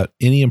palate without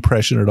any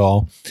impression at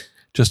all.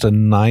 Just a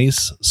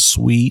nice,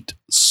 sweet,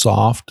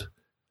 soft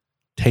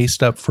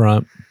taste up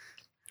front.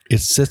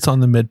 It sits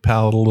on the mid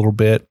palate a little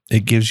bit.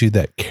 It gives you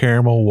that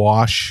caramel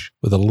wash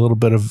with a little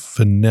bit of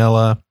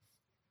vanilla.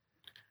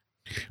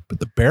 But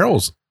the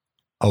barrel's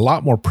a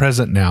lot more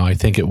present now. I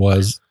think it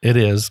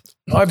is.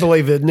 I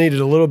believe it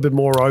needed a little bit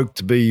more oak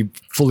to be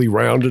fully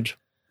rounded,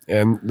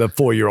 and the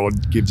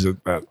 4-year-old gives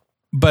it that.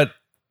 But,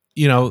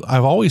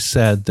 I've always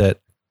said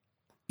that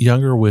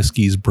younger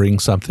whiskeys bring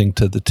something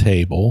to the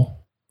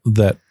table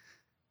that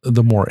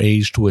the more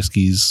aged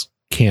whiskeys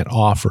can't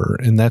offer,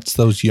 and that's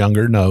those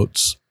younger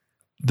notes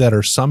that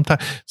are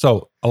sometimes.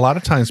 So a lot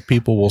of times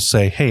people will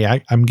say,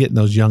 hey, I'm getting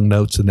those young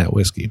notes in that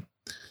whiskey.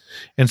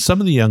 And some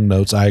of the young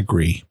notes, I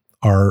agree,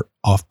 are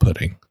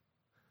off-putting,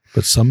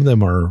 but some of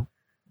them are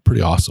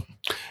pretty awesome.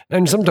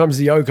 And sometimes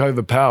the oak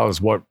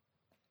overpowers what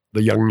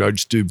the young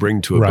notes do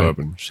bring to a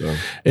bourbon. So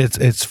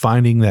it's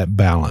finding that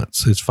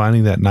balance. It's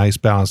finding that nice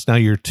balance. Now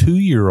your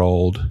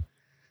 2-year-old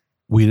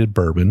wheated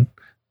bourbon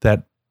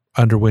that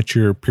underwent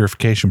your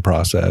purification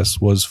process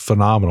was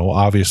phenomenal,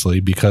 obviously,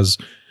 because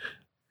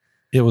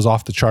it was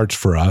off the charts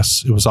for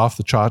us. It was off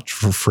the charts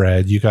for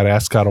Fred. You got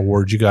Ascot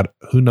Awards. You got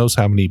who knows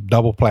how many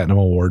double platinum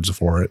awards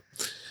for it.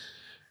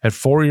 At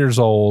 4 years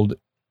old,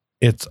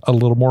 it's a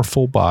little more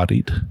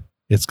full-bodied.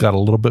 It's got a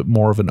little bit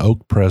more of an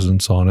oak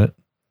presence on it.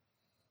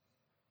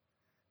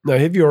 Now,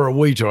 if you're a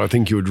wheater, I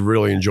think you would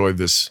really enjoy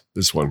this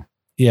one.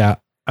 Yeah.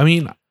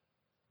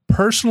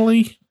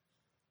 Personally,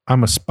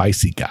 I'm a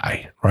spicy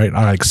guy, right?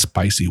 I like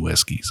spicy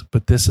whiskeys,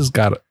 but this it's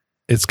got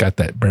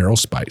that barrel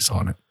spice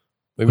on it.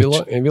 If you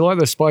like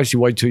the spicy,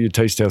 wait till you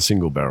taste our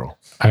single barrel.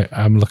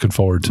 I'm looking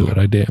forward to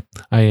it.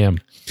 I am.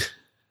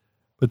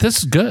 But this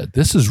is good.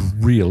 This is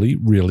really,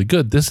 really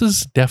good. This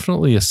is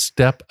definitely a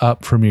step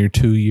up from your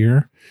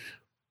 2-year,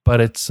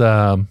 but it's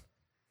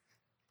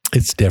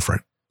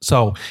different.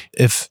 So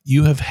if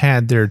you have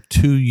had their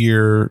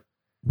 2-year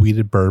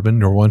wheated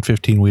bourbon or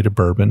 115 wheated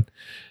bourbon,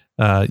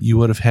 you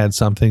would have had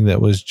something that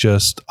was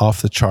just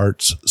off the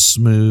charts,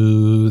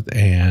 smooth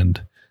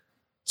and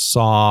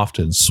soft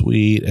and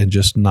sweet and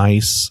just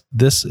nice.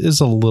 This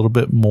is a little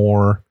bit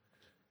more,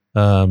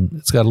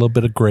 it's got a little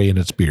bit of gray in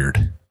its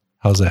beard.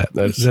 How's that?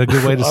 Is that a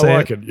good way to say it? I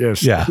like it,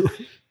 yes. Yeah.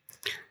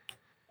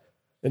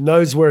 It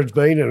knows where it's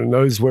been and it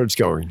knows where it's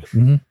going.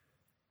 Mm-hmm.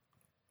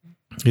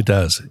 It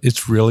does.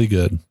 It's really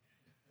good.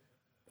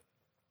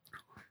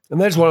 And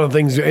that's one of the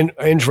things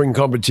entering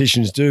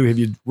competitions do. If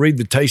you read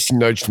the tasting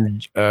notes from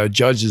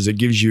judges, it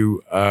gives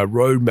you a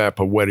roadmap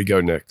of where to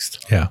go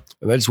next. Yeah.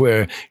 And that's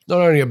where it's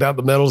not only about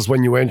the medals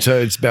when you enter,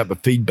 it's about the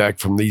feedback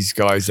from these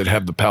guys that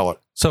have the palate.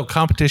 So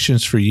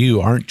competitions for you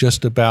aren't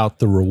just about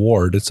the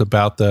reward, it's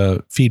about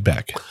the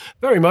feedback.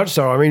 Very much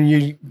so.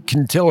 You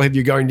can tell if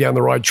you're going down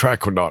the right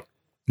track or not.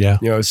 Yeah.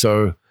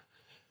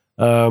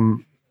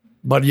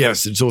 But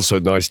yes, it's also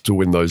nice to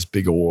win those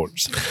big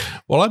awards.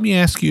 Well, let me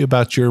ask you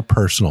about your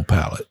personal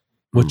palate,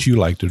 what you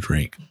like to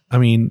drink.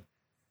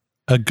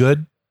 A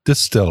good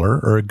distiller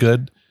or a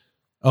good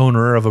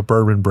owner of a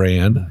bourbon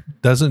brand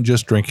doesn't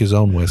just drink his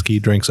own whiskey, he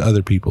drinks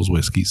other people's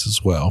whiskeys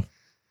as well.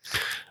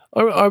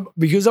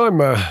 Because I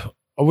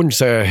wouldn't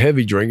say a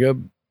heavy drinker,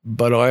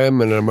 but I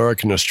am an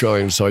American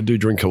Australian, so I do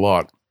drink a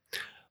lot.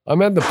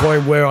 I'm at the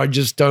point where I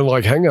just don't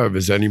like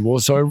hangovers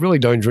anymore, so I really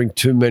don't drink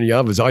too many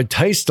others. I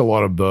taste a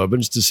lot of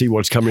bourbons to see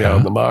what's coming out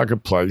in the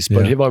marketplace,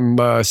 but if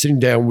I'm sitting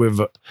down with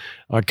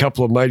a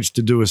couple of mates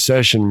to do a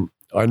session,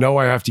 I know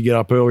I have to get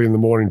up early in the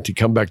morning to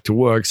come back to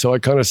work, so I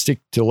kind of stick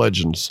to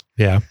legends.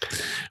 Yeah.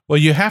 Well,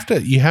 you have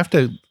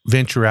to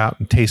venture out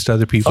and taste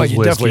other people's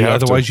whiskey.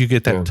 Otherwise, you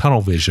get that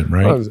tunnel vision,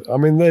 right?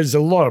 There's a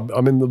lot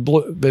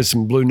of, there's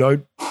some Blue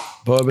Note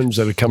bourbons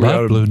that are coming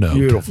out. Blue Note.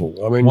 Beautiful.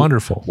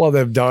 Wonderful. What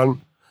they've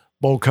done,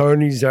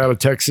 Balcones out of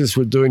Texas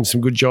were doing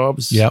some good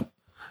jobs. Yep.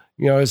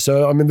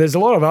 So, I mean, there's a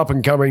lot of up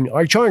and coming.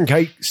 I try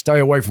and stay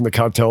away from the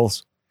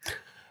cartels.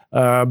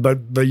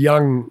 But the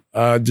young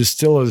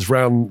distillers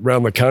around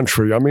the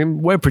country, I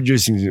mean, we're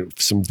producing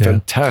some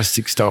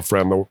fantastic stuff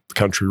around the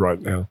country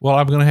right now. Well,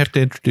 I'm going to have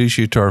to introduce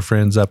you to our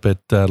friends up at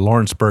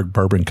Lawrenceburg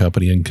Bourbon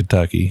Company in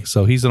Kentucky.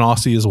 So he's an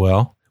Aussie as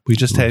well. We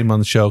just had him on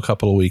the show a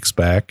couple of weeks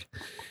back,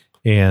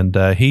 and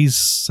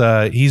he's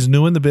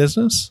new in the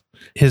business.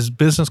 His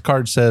business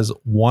card says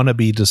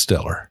 "wannabe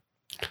distiller."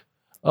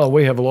 Oh,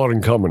 we have a lot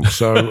in common.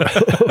 So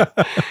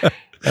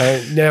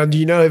now, do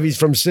you know if he's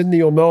from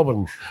Sydney or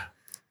Melbourne?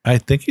 I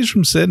think he's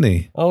from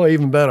Sydney. Oh,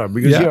 even better,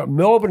 because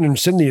Melbourne and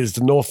Sydney is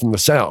the north and the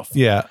south.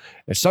 Yeah.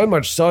 And so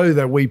much so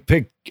that we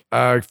picked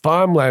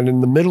farmland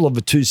in the middle of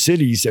the two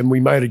cities and we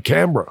made it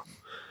Canberra.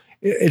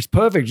 It's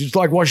perfect. It's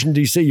like Washington,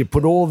 D.C. You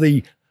put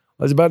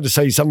I was about to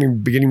say something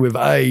beginning with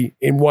A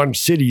in one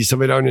city so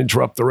they don't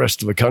interrupt the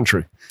rest of the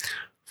country.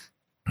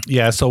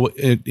 Yeah, so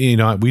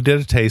we did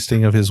a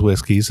tasting of his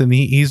whiskeys, and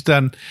he's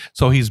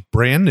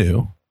brand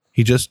new.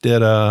 He just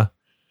did a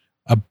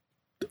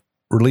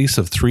release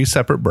of 3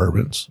 separate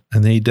bourbons,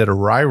 and then he did a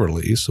rye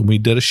release, and we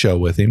did a show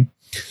with him,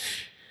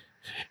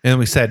 and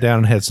we sat down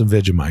and had some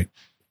Vegemite.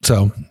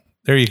 So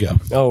there you go.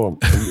 Oh,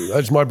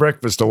 that's my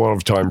breakfast a lot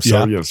of times.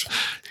 So yes,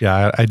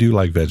 I do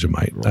like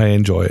Vegemite. I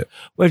enjoy it.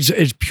 Well,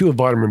 it's pure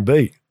vitamin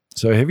B.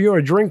 So if you're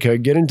a drinker,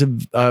 get into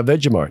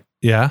Vegemite.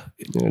 Yeah,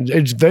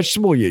 it's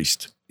vegetable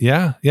yeast.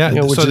 Yeah.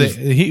 So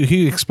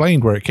he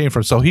explained where it came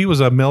from. So he was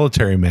a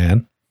military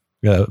man,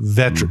 a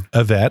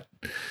vet,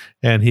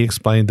 and he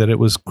explained that it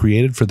was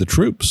created for the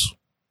troops,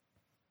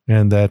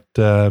 and that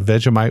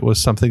Vegemite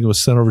was something that was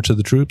sent over to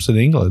the troops in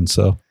England.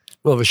 So,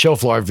 well, the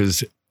shelf life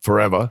is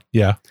forever.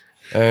 Yeah,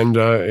 and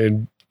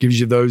it gives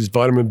you those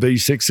vitamin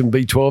B6 and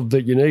B12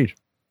 that you need.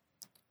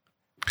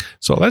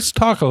 So let's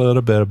talk a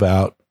little bit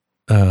about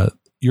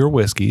your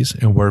whiskeys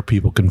and where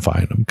people can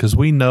find them, because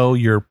we know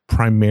you're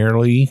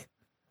primarily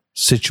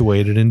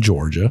situated in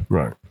Georgia.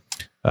 Right.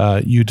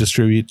 You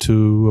distribute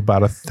to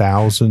about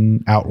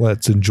 1,000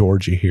 outlets in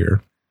Georgia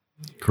here.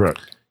 Correct.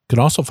 You can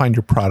also find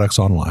your products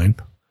online.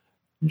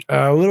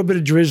 A little bit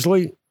of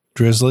Drizzly.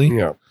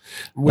 Yeah.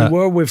 We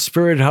were with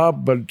Spirit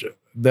Hub, but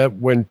that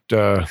went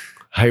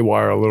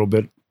haywire a little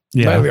bit.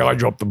 Yeah. Mainly I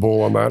dropped the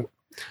ball on that.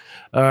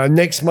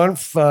 Next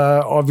month,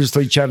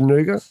 obviously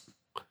Chattanooga.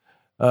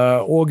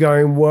 All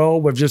going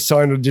well. We've just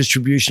signed a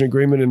distribution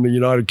agreement in the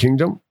United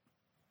Kingdom,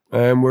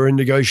 and we're in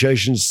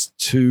negotiations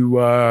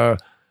to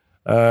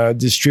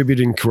distribute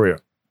in Korea.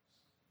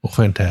 Well,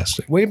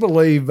 fantastic. We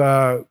believe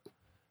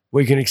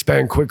we can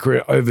expand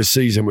quicker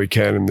overseas than we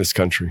can in this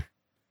country.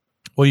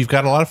 Well, you've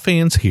got a lot of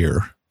fans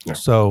here,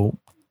 so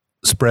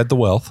spread the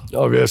wealth.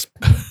 Oh, yes.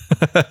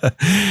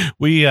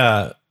 We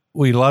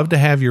love to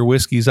have your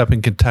whiskeys up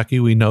in Kentucky.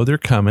 We know they're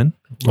coming.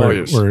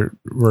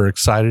 We're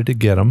excited to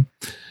get them.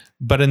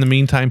 But in the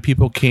meantime,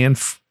 people can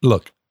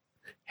look.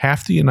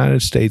 Half the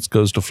United States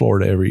goes to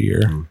Florida every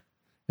year, and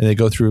they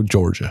go through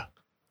Georgia.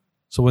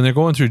 So when they're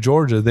going through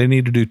Georgia, they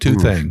need to do 2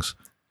 things.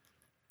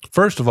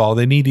 First of all,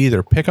 they need to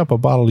either pick up a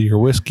bottle of your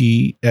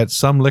whiskey at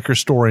some liquor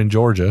store in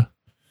Georgia,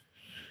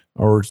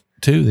 or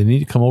 2, they need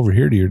to come over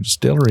here to your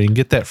distillery and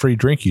get that free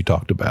drink you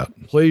talked about.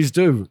 Please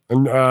do.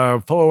 And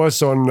follow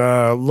us on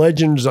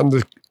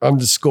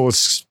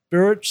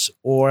legends_spirits,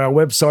 or our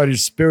website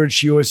is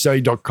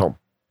spiritsusa.com.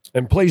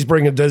 And please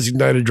bring a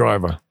designated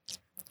driver.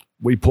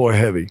 We pour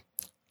heavy.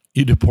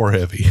 You do pour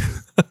heavy.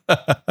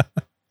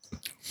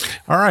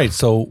 All right,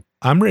 so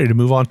I'm ready to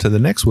move on to the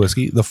next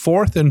whiskey, the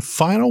 4th and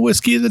final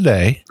whiskey of the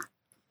day.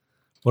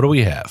 What do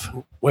we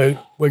have? We're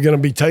going to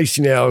be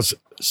tasting our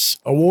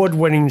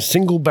award-winning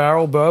single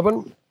barrel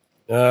bourbon.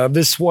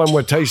 This one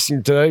we're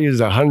tasting today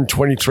is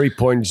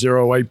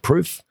 123.08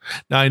 proof.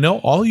 Now, I know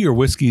all your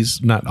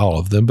whiskeys, not all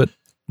of them, but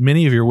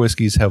many of your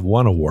whiskeys have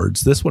won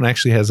awards. This one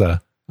actually has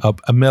a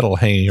medal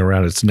hanging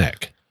around its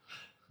neck.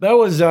 That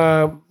was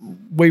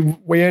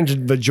we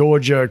entered the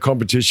Georgia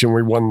competition.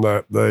 We won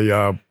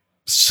the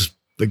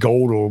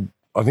gold, or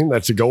I think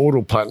that's a gold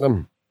or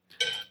platinum.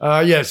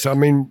 Yes, I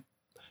mean,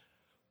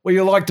 well,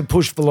 you like to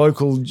push the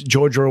local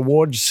Georgia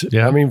awards.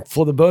 Yeah. I mean,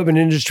 for the bourbon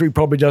industry,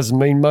 probably doesn't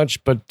mean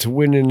much, but to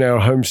win in our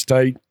home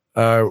state,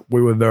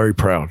 we were very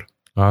proud.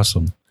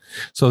 Awesome.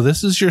 So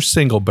this is your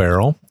single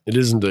barrel. It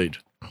is indeed.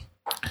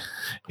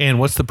 And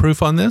what's the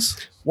proof on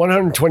this?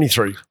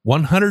 123.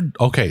 100.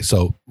 Okay,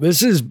 so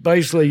this is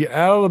basically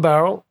out of the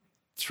barrel,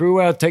 through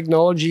our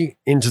technology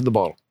into the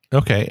bottle.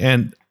 Okay,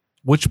 and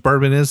which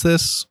bourbon is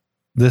this?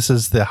 This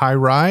is the high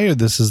rye, or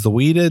this is the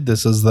wheated?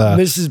 This is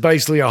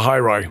basically a high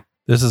rye.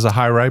 This is a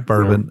high rye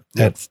bourbon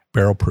at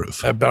barrel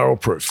proof. At barrel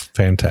proof.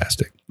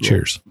 Fantastic.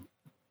 Cheers.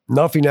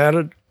 Nothing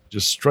added,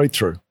 just straight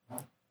through.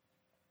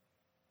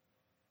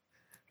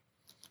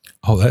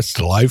 Oh, that's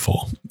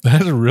delightful.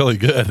 That's really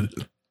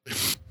good.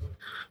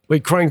 We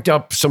cranked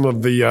up some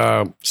of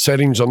the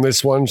settings on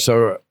this one.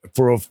 So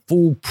for a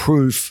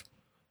foolproof,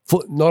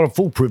 not a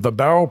foolproof, a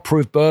barrel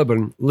proof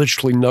bourbon,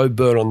 literally no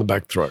burn on the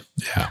back throat.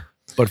 Yeah.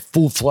 But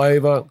full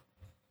flavor.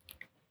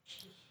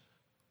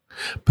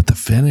 but the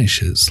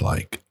finish is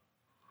like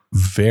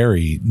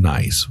very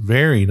nice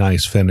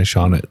finish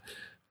on it.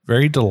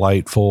 Very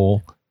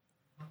delightful,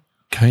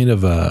 kind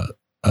of a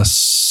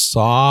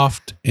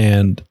soft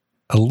and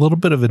a little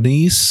bit of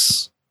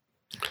anise,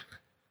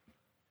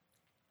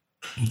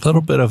 a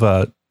little bit of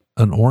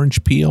an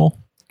orange peel.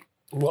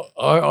 Well,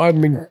 I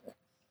mean,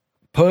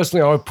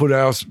 personally, I would put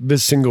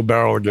this single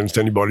barrel against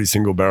anybody's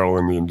single barrel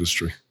in the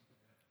industry.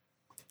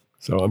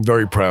 So I'm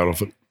very proud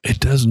of it. It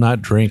does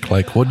not drink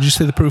like, what did you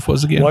say the proof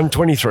was again?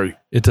 123.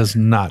 It does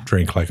not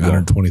drink like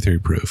 123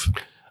 proof.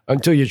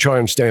 Until you try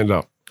and stand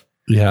up.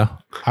 Yeah.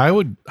 I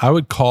would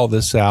call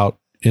this out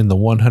in the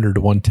 100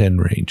 to 110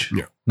 range.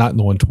 Yeah. Not in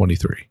the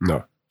 123.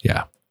 No.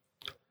 Yeah.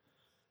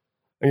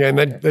 Again,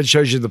 that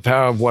shows you the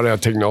power of what our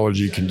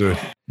technology can do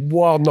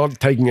while not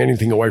taking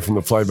anything away from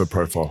the flavor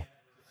profile.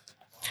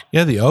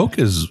 Yeah, the oak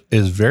is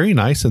very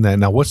nice in that.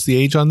 Now, what's the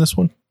age on this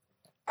one?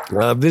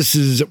 This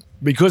is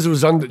because it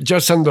was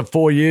just under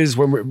 4 years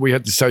when we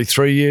had to say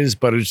 3 years,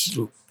 but it's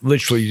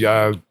literally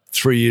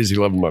 3 years,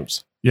 11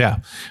 months. Yeah.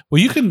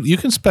 Well, you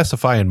can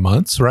specify in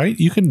months, right?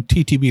 You can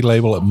TTB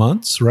label it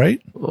months,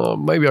 right?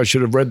 Maybe I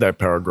should have read that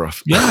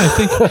paragraph. Yeah,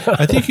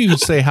 I think you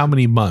could say how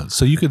many months.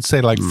 So you could say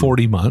like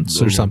 40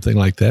 months or something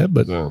like that.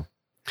 But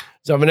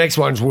so the next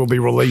ones we'll be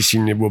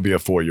releasing, it will be a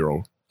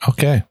 4-year-old.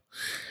 Okay.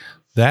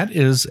 That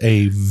is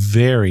a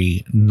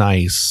very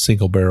nice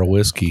single barrel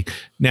whiskey.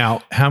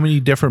 Now, how many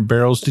different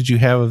barrels did you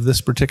have of this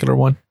particular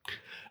one?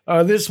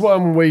 This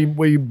one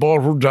we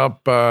bottled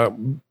up.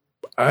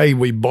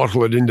 We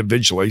bottle it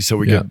individually, so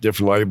we get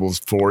different labels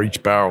for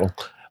each barrel.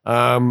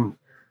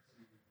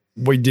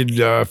 We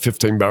did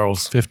 15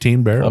 barrels.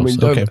 15 barrels. I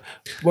mean, okay.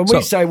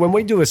 When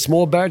we do a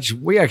small batch,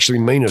 we actually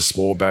mean a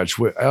small batch.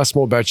 Our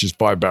small batch is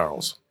 5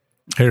 barrels.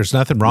 There's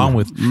nothing wrong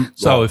with.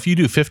 So if you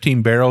do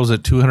 15 barrels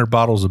at 200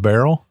 bottles a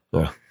barrel,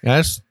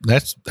 that's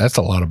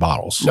a lot of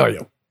bottles. Oh,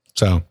 yeah.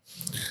 So,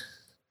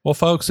 well,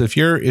 folks, if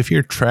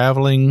you're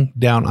traveling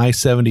down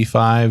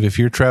I-75, if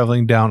you're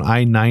traveling down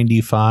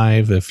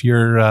I-95, if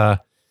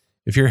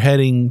you're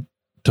heading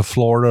to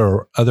Florida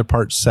or other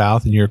parts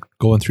south and you're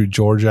going through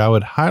Georgia, I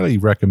would highly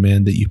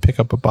recommend that you pick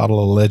up a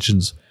bottle of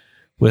Legends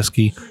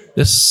whiskey.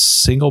 This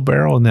single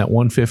barrel and that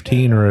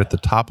 115 are at the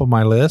top of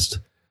my list.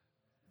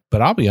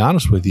 But I'll be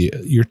honest with you,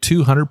 your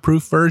 200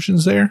 proof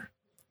versions there,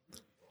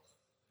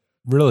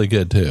 really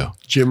good too.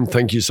 Jim,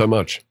 thank you so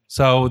much.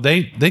 So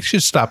they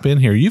should stop in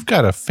here. You've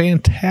got a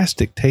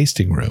fantastic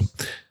tasting room.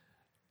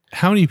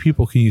 How many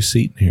people can you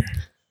seat in here?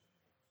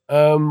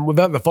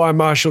 Without the fire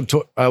marshal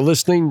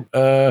listening,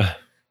 over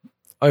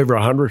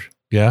 100.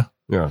 Yeah.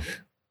 Yeah.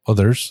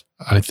 Well,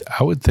 I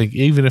would think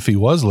even if he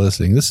was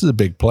listening, this is a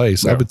big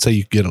place. Yeah. I would say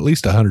you get at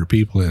least 100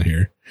 people in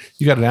here.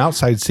 You got an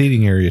outside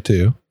seating area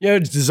too. Yeah,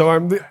 it's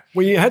designed.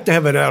 We had to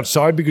have it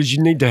outside because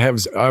you need to have.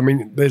 I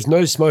mean, there's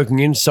no smoking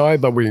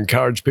inside, but we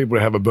encourage people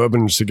to have a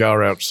bourbon and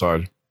cigar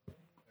outside.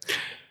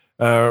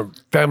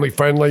 Family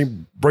friendly.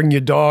 Bring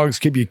your dogs.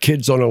 Keep your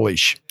kids on a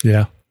leash.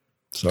 Yeah.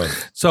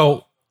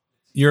 So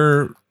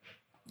you're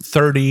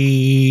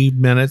 30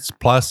 minutes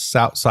plus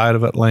outside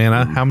of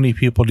Atlanta. How many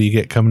people do you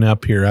get coming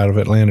up here out of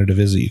Atlanta to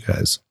visit you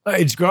guys?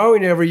 It's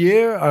growing every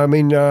year. I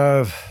mean,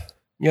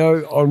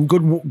 on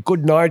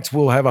good nights,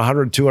 we'll have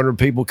 100, 200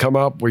 people come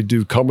up. We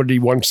do comedy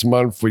once a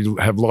month. We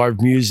have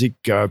live music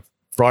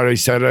Friday,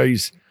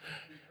 Saturdays,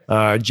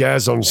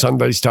 jazz on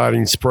Sunday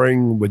starting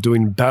spring. We're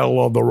doing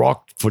Battle of the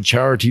Rock for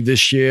charity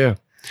this year.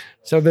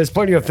 So there's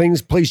plenty of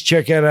things. Please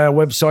check out our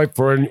website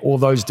for all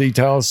those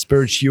details,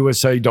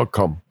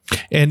 spiritsusa.com.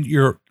 And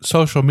your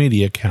social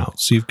media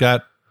accounts. You've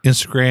got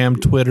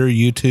Instagram, Twitter,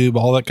 YouTube,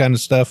 all that kind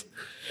of stuff.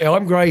 Yeah,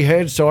 I'm gray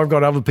haired, so I've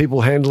got other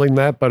people handling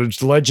that, but it's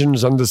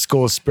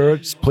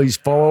Legends_Spirits. Please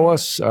follow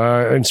us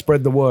and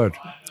spread the word.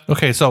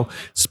 Okay, so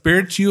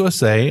Spirits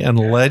USA and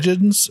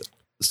Legends,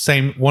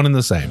 same one and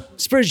the same.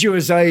 Spirits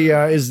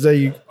USA is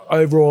the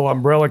overall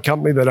umbrella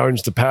company that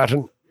owns the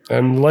patent,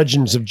 and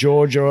Legends of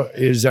Georgia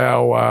is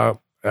our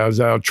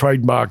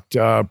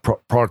trademarked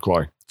product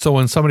line. So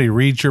when somebody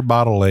reads your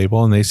bottle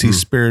label and they see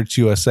Spirits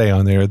USA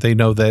on there, they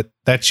know that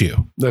that's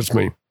you. That's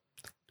me.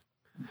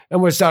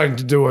 And we're starting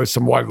to do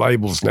some white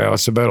labels now,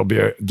 so that'll be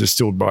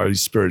distilled by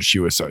Spirits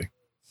USA.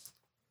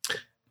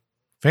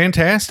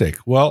 Fantastic.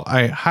 Well,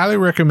 I highly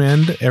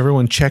recommend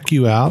everyone check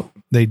you out.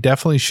 They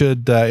definitely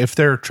should. If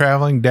they're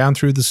traveling down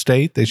through the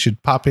state, they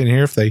should pop in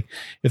here if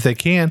they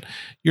can.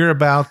 You're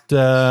about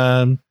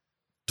 20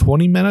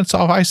 minutes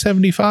off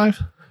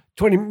I-75.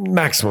 20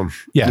 maximum.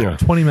 Yeah,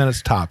 20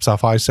 minutes tops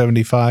off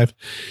I-75.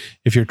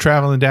 If you're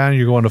traveling down,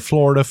 you're going to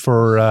Florida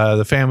for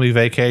the family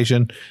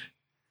vacation,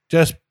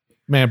 just,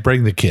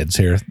 bring the kids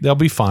here. They'll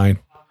be fine.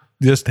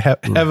 Just have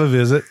a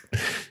visit.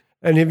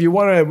 And if you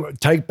want to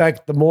take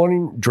back the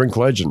morning, drink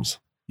Legends.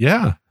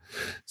 Yeah.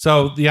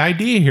 So the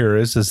idea here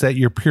is that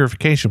your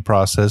purification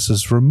process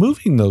is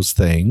removing those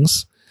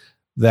things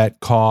that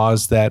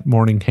cause that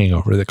morning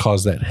hangover, that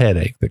cause that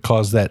headache, that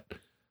cause that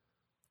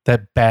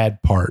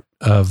bad part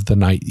of the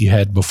night you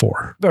had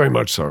before. Very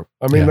much so.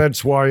 I mean,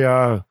 that's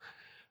why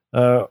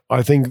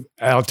I think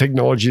our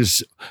technology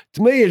is,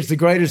 to me, it's the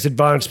greatest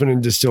advancement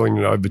in distilling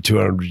in over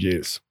 200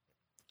 years.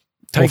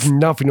 Taking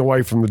nothing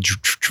away from the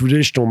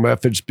traditional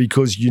methods,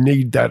 because you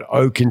need that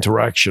oak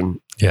interaction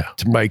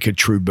to make a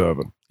true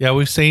bourbon. Yeah,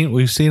 we've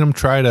seen them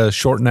try to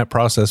shorten that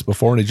process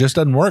before, and it just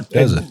doesn't work,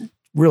 does it?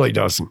 Really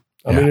doesn't.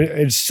 I mean,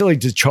 it's silly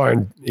to try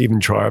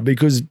it,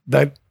 because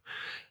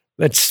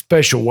that's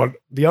special. What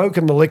the oak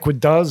and the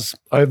liquid does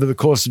over the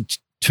course of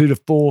 2 to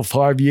 4 or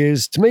 5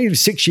 years, to me,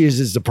 6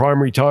 years is the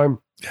primary time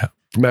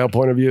from our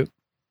point of view.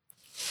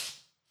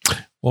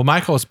 Well,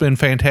 Michael, it's been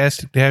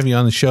fantastic to have you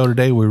on the show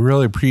today. We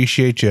really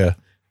appreciate you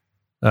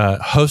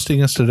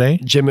hosting us today.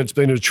 Jim, it's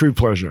been a true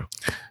pleasure.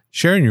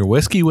 Sharing your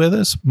whiskey with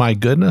us. My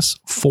goodness,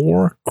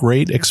 4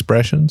 great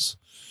expressions.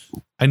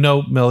 I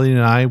know Melody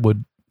and I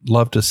would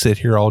love to sit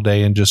here all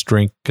day and just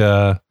drink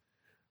the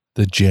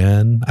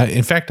gin.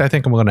 In fact, I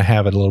think I'm going to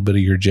have a little bit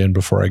of your gin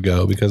before I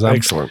go, because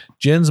excellent.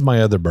 Gin's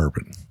my other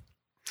bourbon.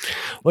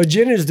 Well,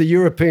 gin is the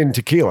European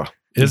tequila.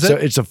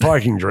 It's a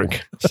Viking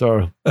drink.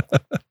 So...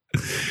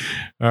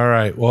 All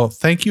right. Well,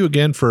 thank you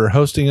again for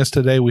hosting us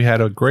today. We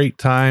had a great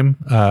time.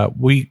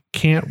 We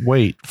can't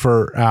wait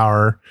for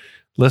our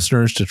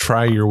listeners to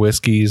try your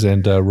whiskeys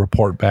and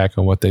report back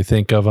on what they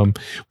think of them.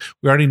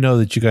 We already know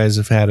that you guys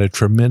have had a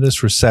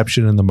tremendous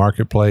reception in the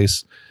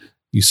marketplace.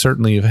 You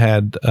certainly have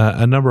had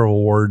a number of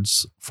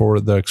awards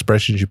for the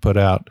expressions you put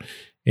out,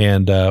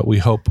 and we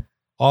hope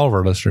all of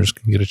our listeners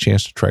can get a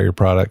chance to try your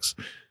products.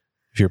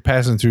 If you're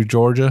passing through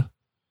Georgia,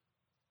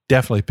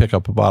 definitely pick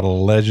up a bottle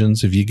of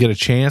Legends. If you get a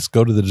chance,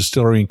 go to the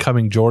distillery in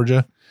Cumming,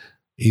 Georgia.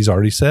 He's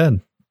already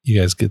said you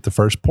guys get the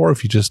first pour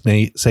if you just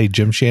say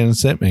Jim Shannon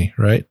sent me,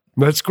 right?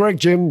 That's correct,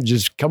 Jim.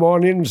 Just come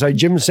on in and say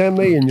Jim sent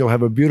me, and you'll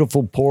have a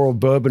beautiful pour of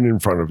bourbon in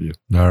front of you.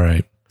 All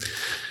right.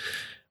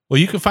 Well,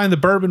 you can find the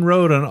Bourbon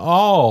Road on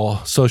all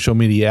social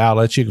media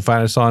outlets. You can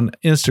find us on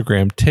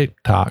Instagram,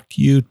 TikTok,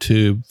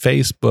 YouTube,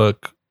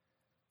 Facebook.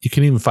 You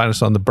can even find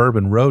us on the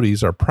Bourbon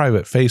Roadies, our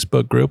private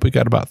Facebook group. We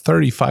got about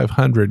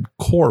 3,500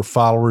 core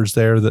followers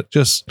there that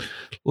just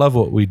love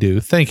what we do.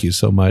 Thank you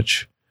so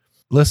much.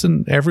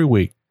 Listen every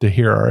week to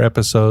hear our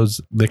episodes.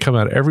 They come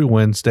out every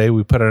Wednesday.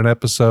 We put out an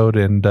episode,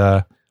 and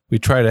we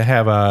try to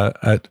have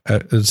a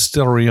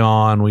distillery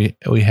on.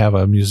 We have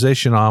a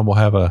musician on. We'll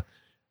have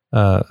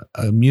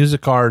a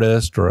music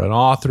artist or an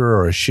author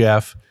or a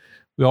chef.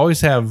 We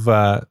always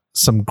have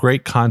some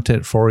great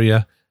content for you.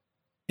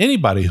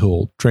 Anybody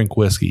who'll drink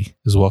whiskey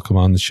is welcome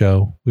on the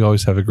show. We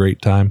always have a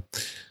great time.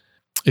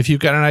 If you've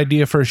got an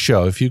idea for a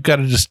show, if you've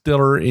got a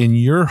distiller in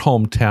your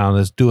hometown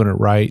that's doing it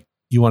right,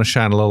 you want to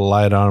shine a little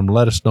light on them,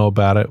 let us know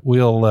about it.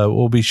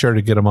 We'll be sure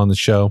to get them on the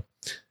show.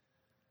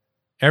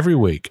 Every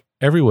week,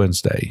 every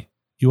Wednesday,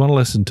 you want to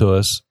listen to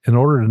us. In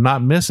order to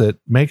not miss it,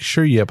 make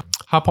sure you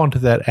hop onto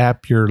that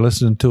app you're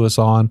listening to us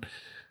on,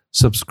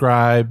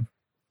 subscribe,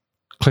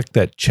 click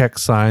that check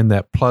sign,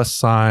 that plus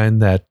sign,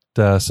 that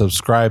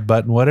subscribe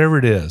button, whatever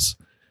it is,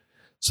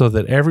 so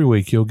that every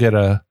week you'll get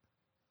a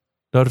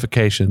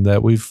notification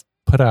that we've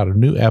put out a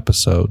new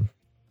episode.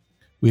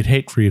 We'd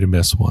hate for you to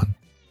miss one.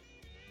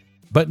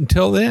 But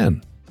until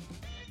then,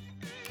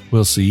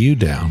 we'll see you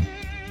down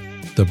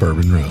the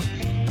Bourbon Road.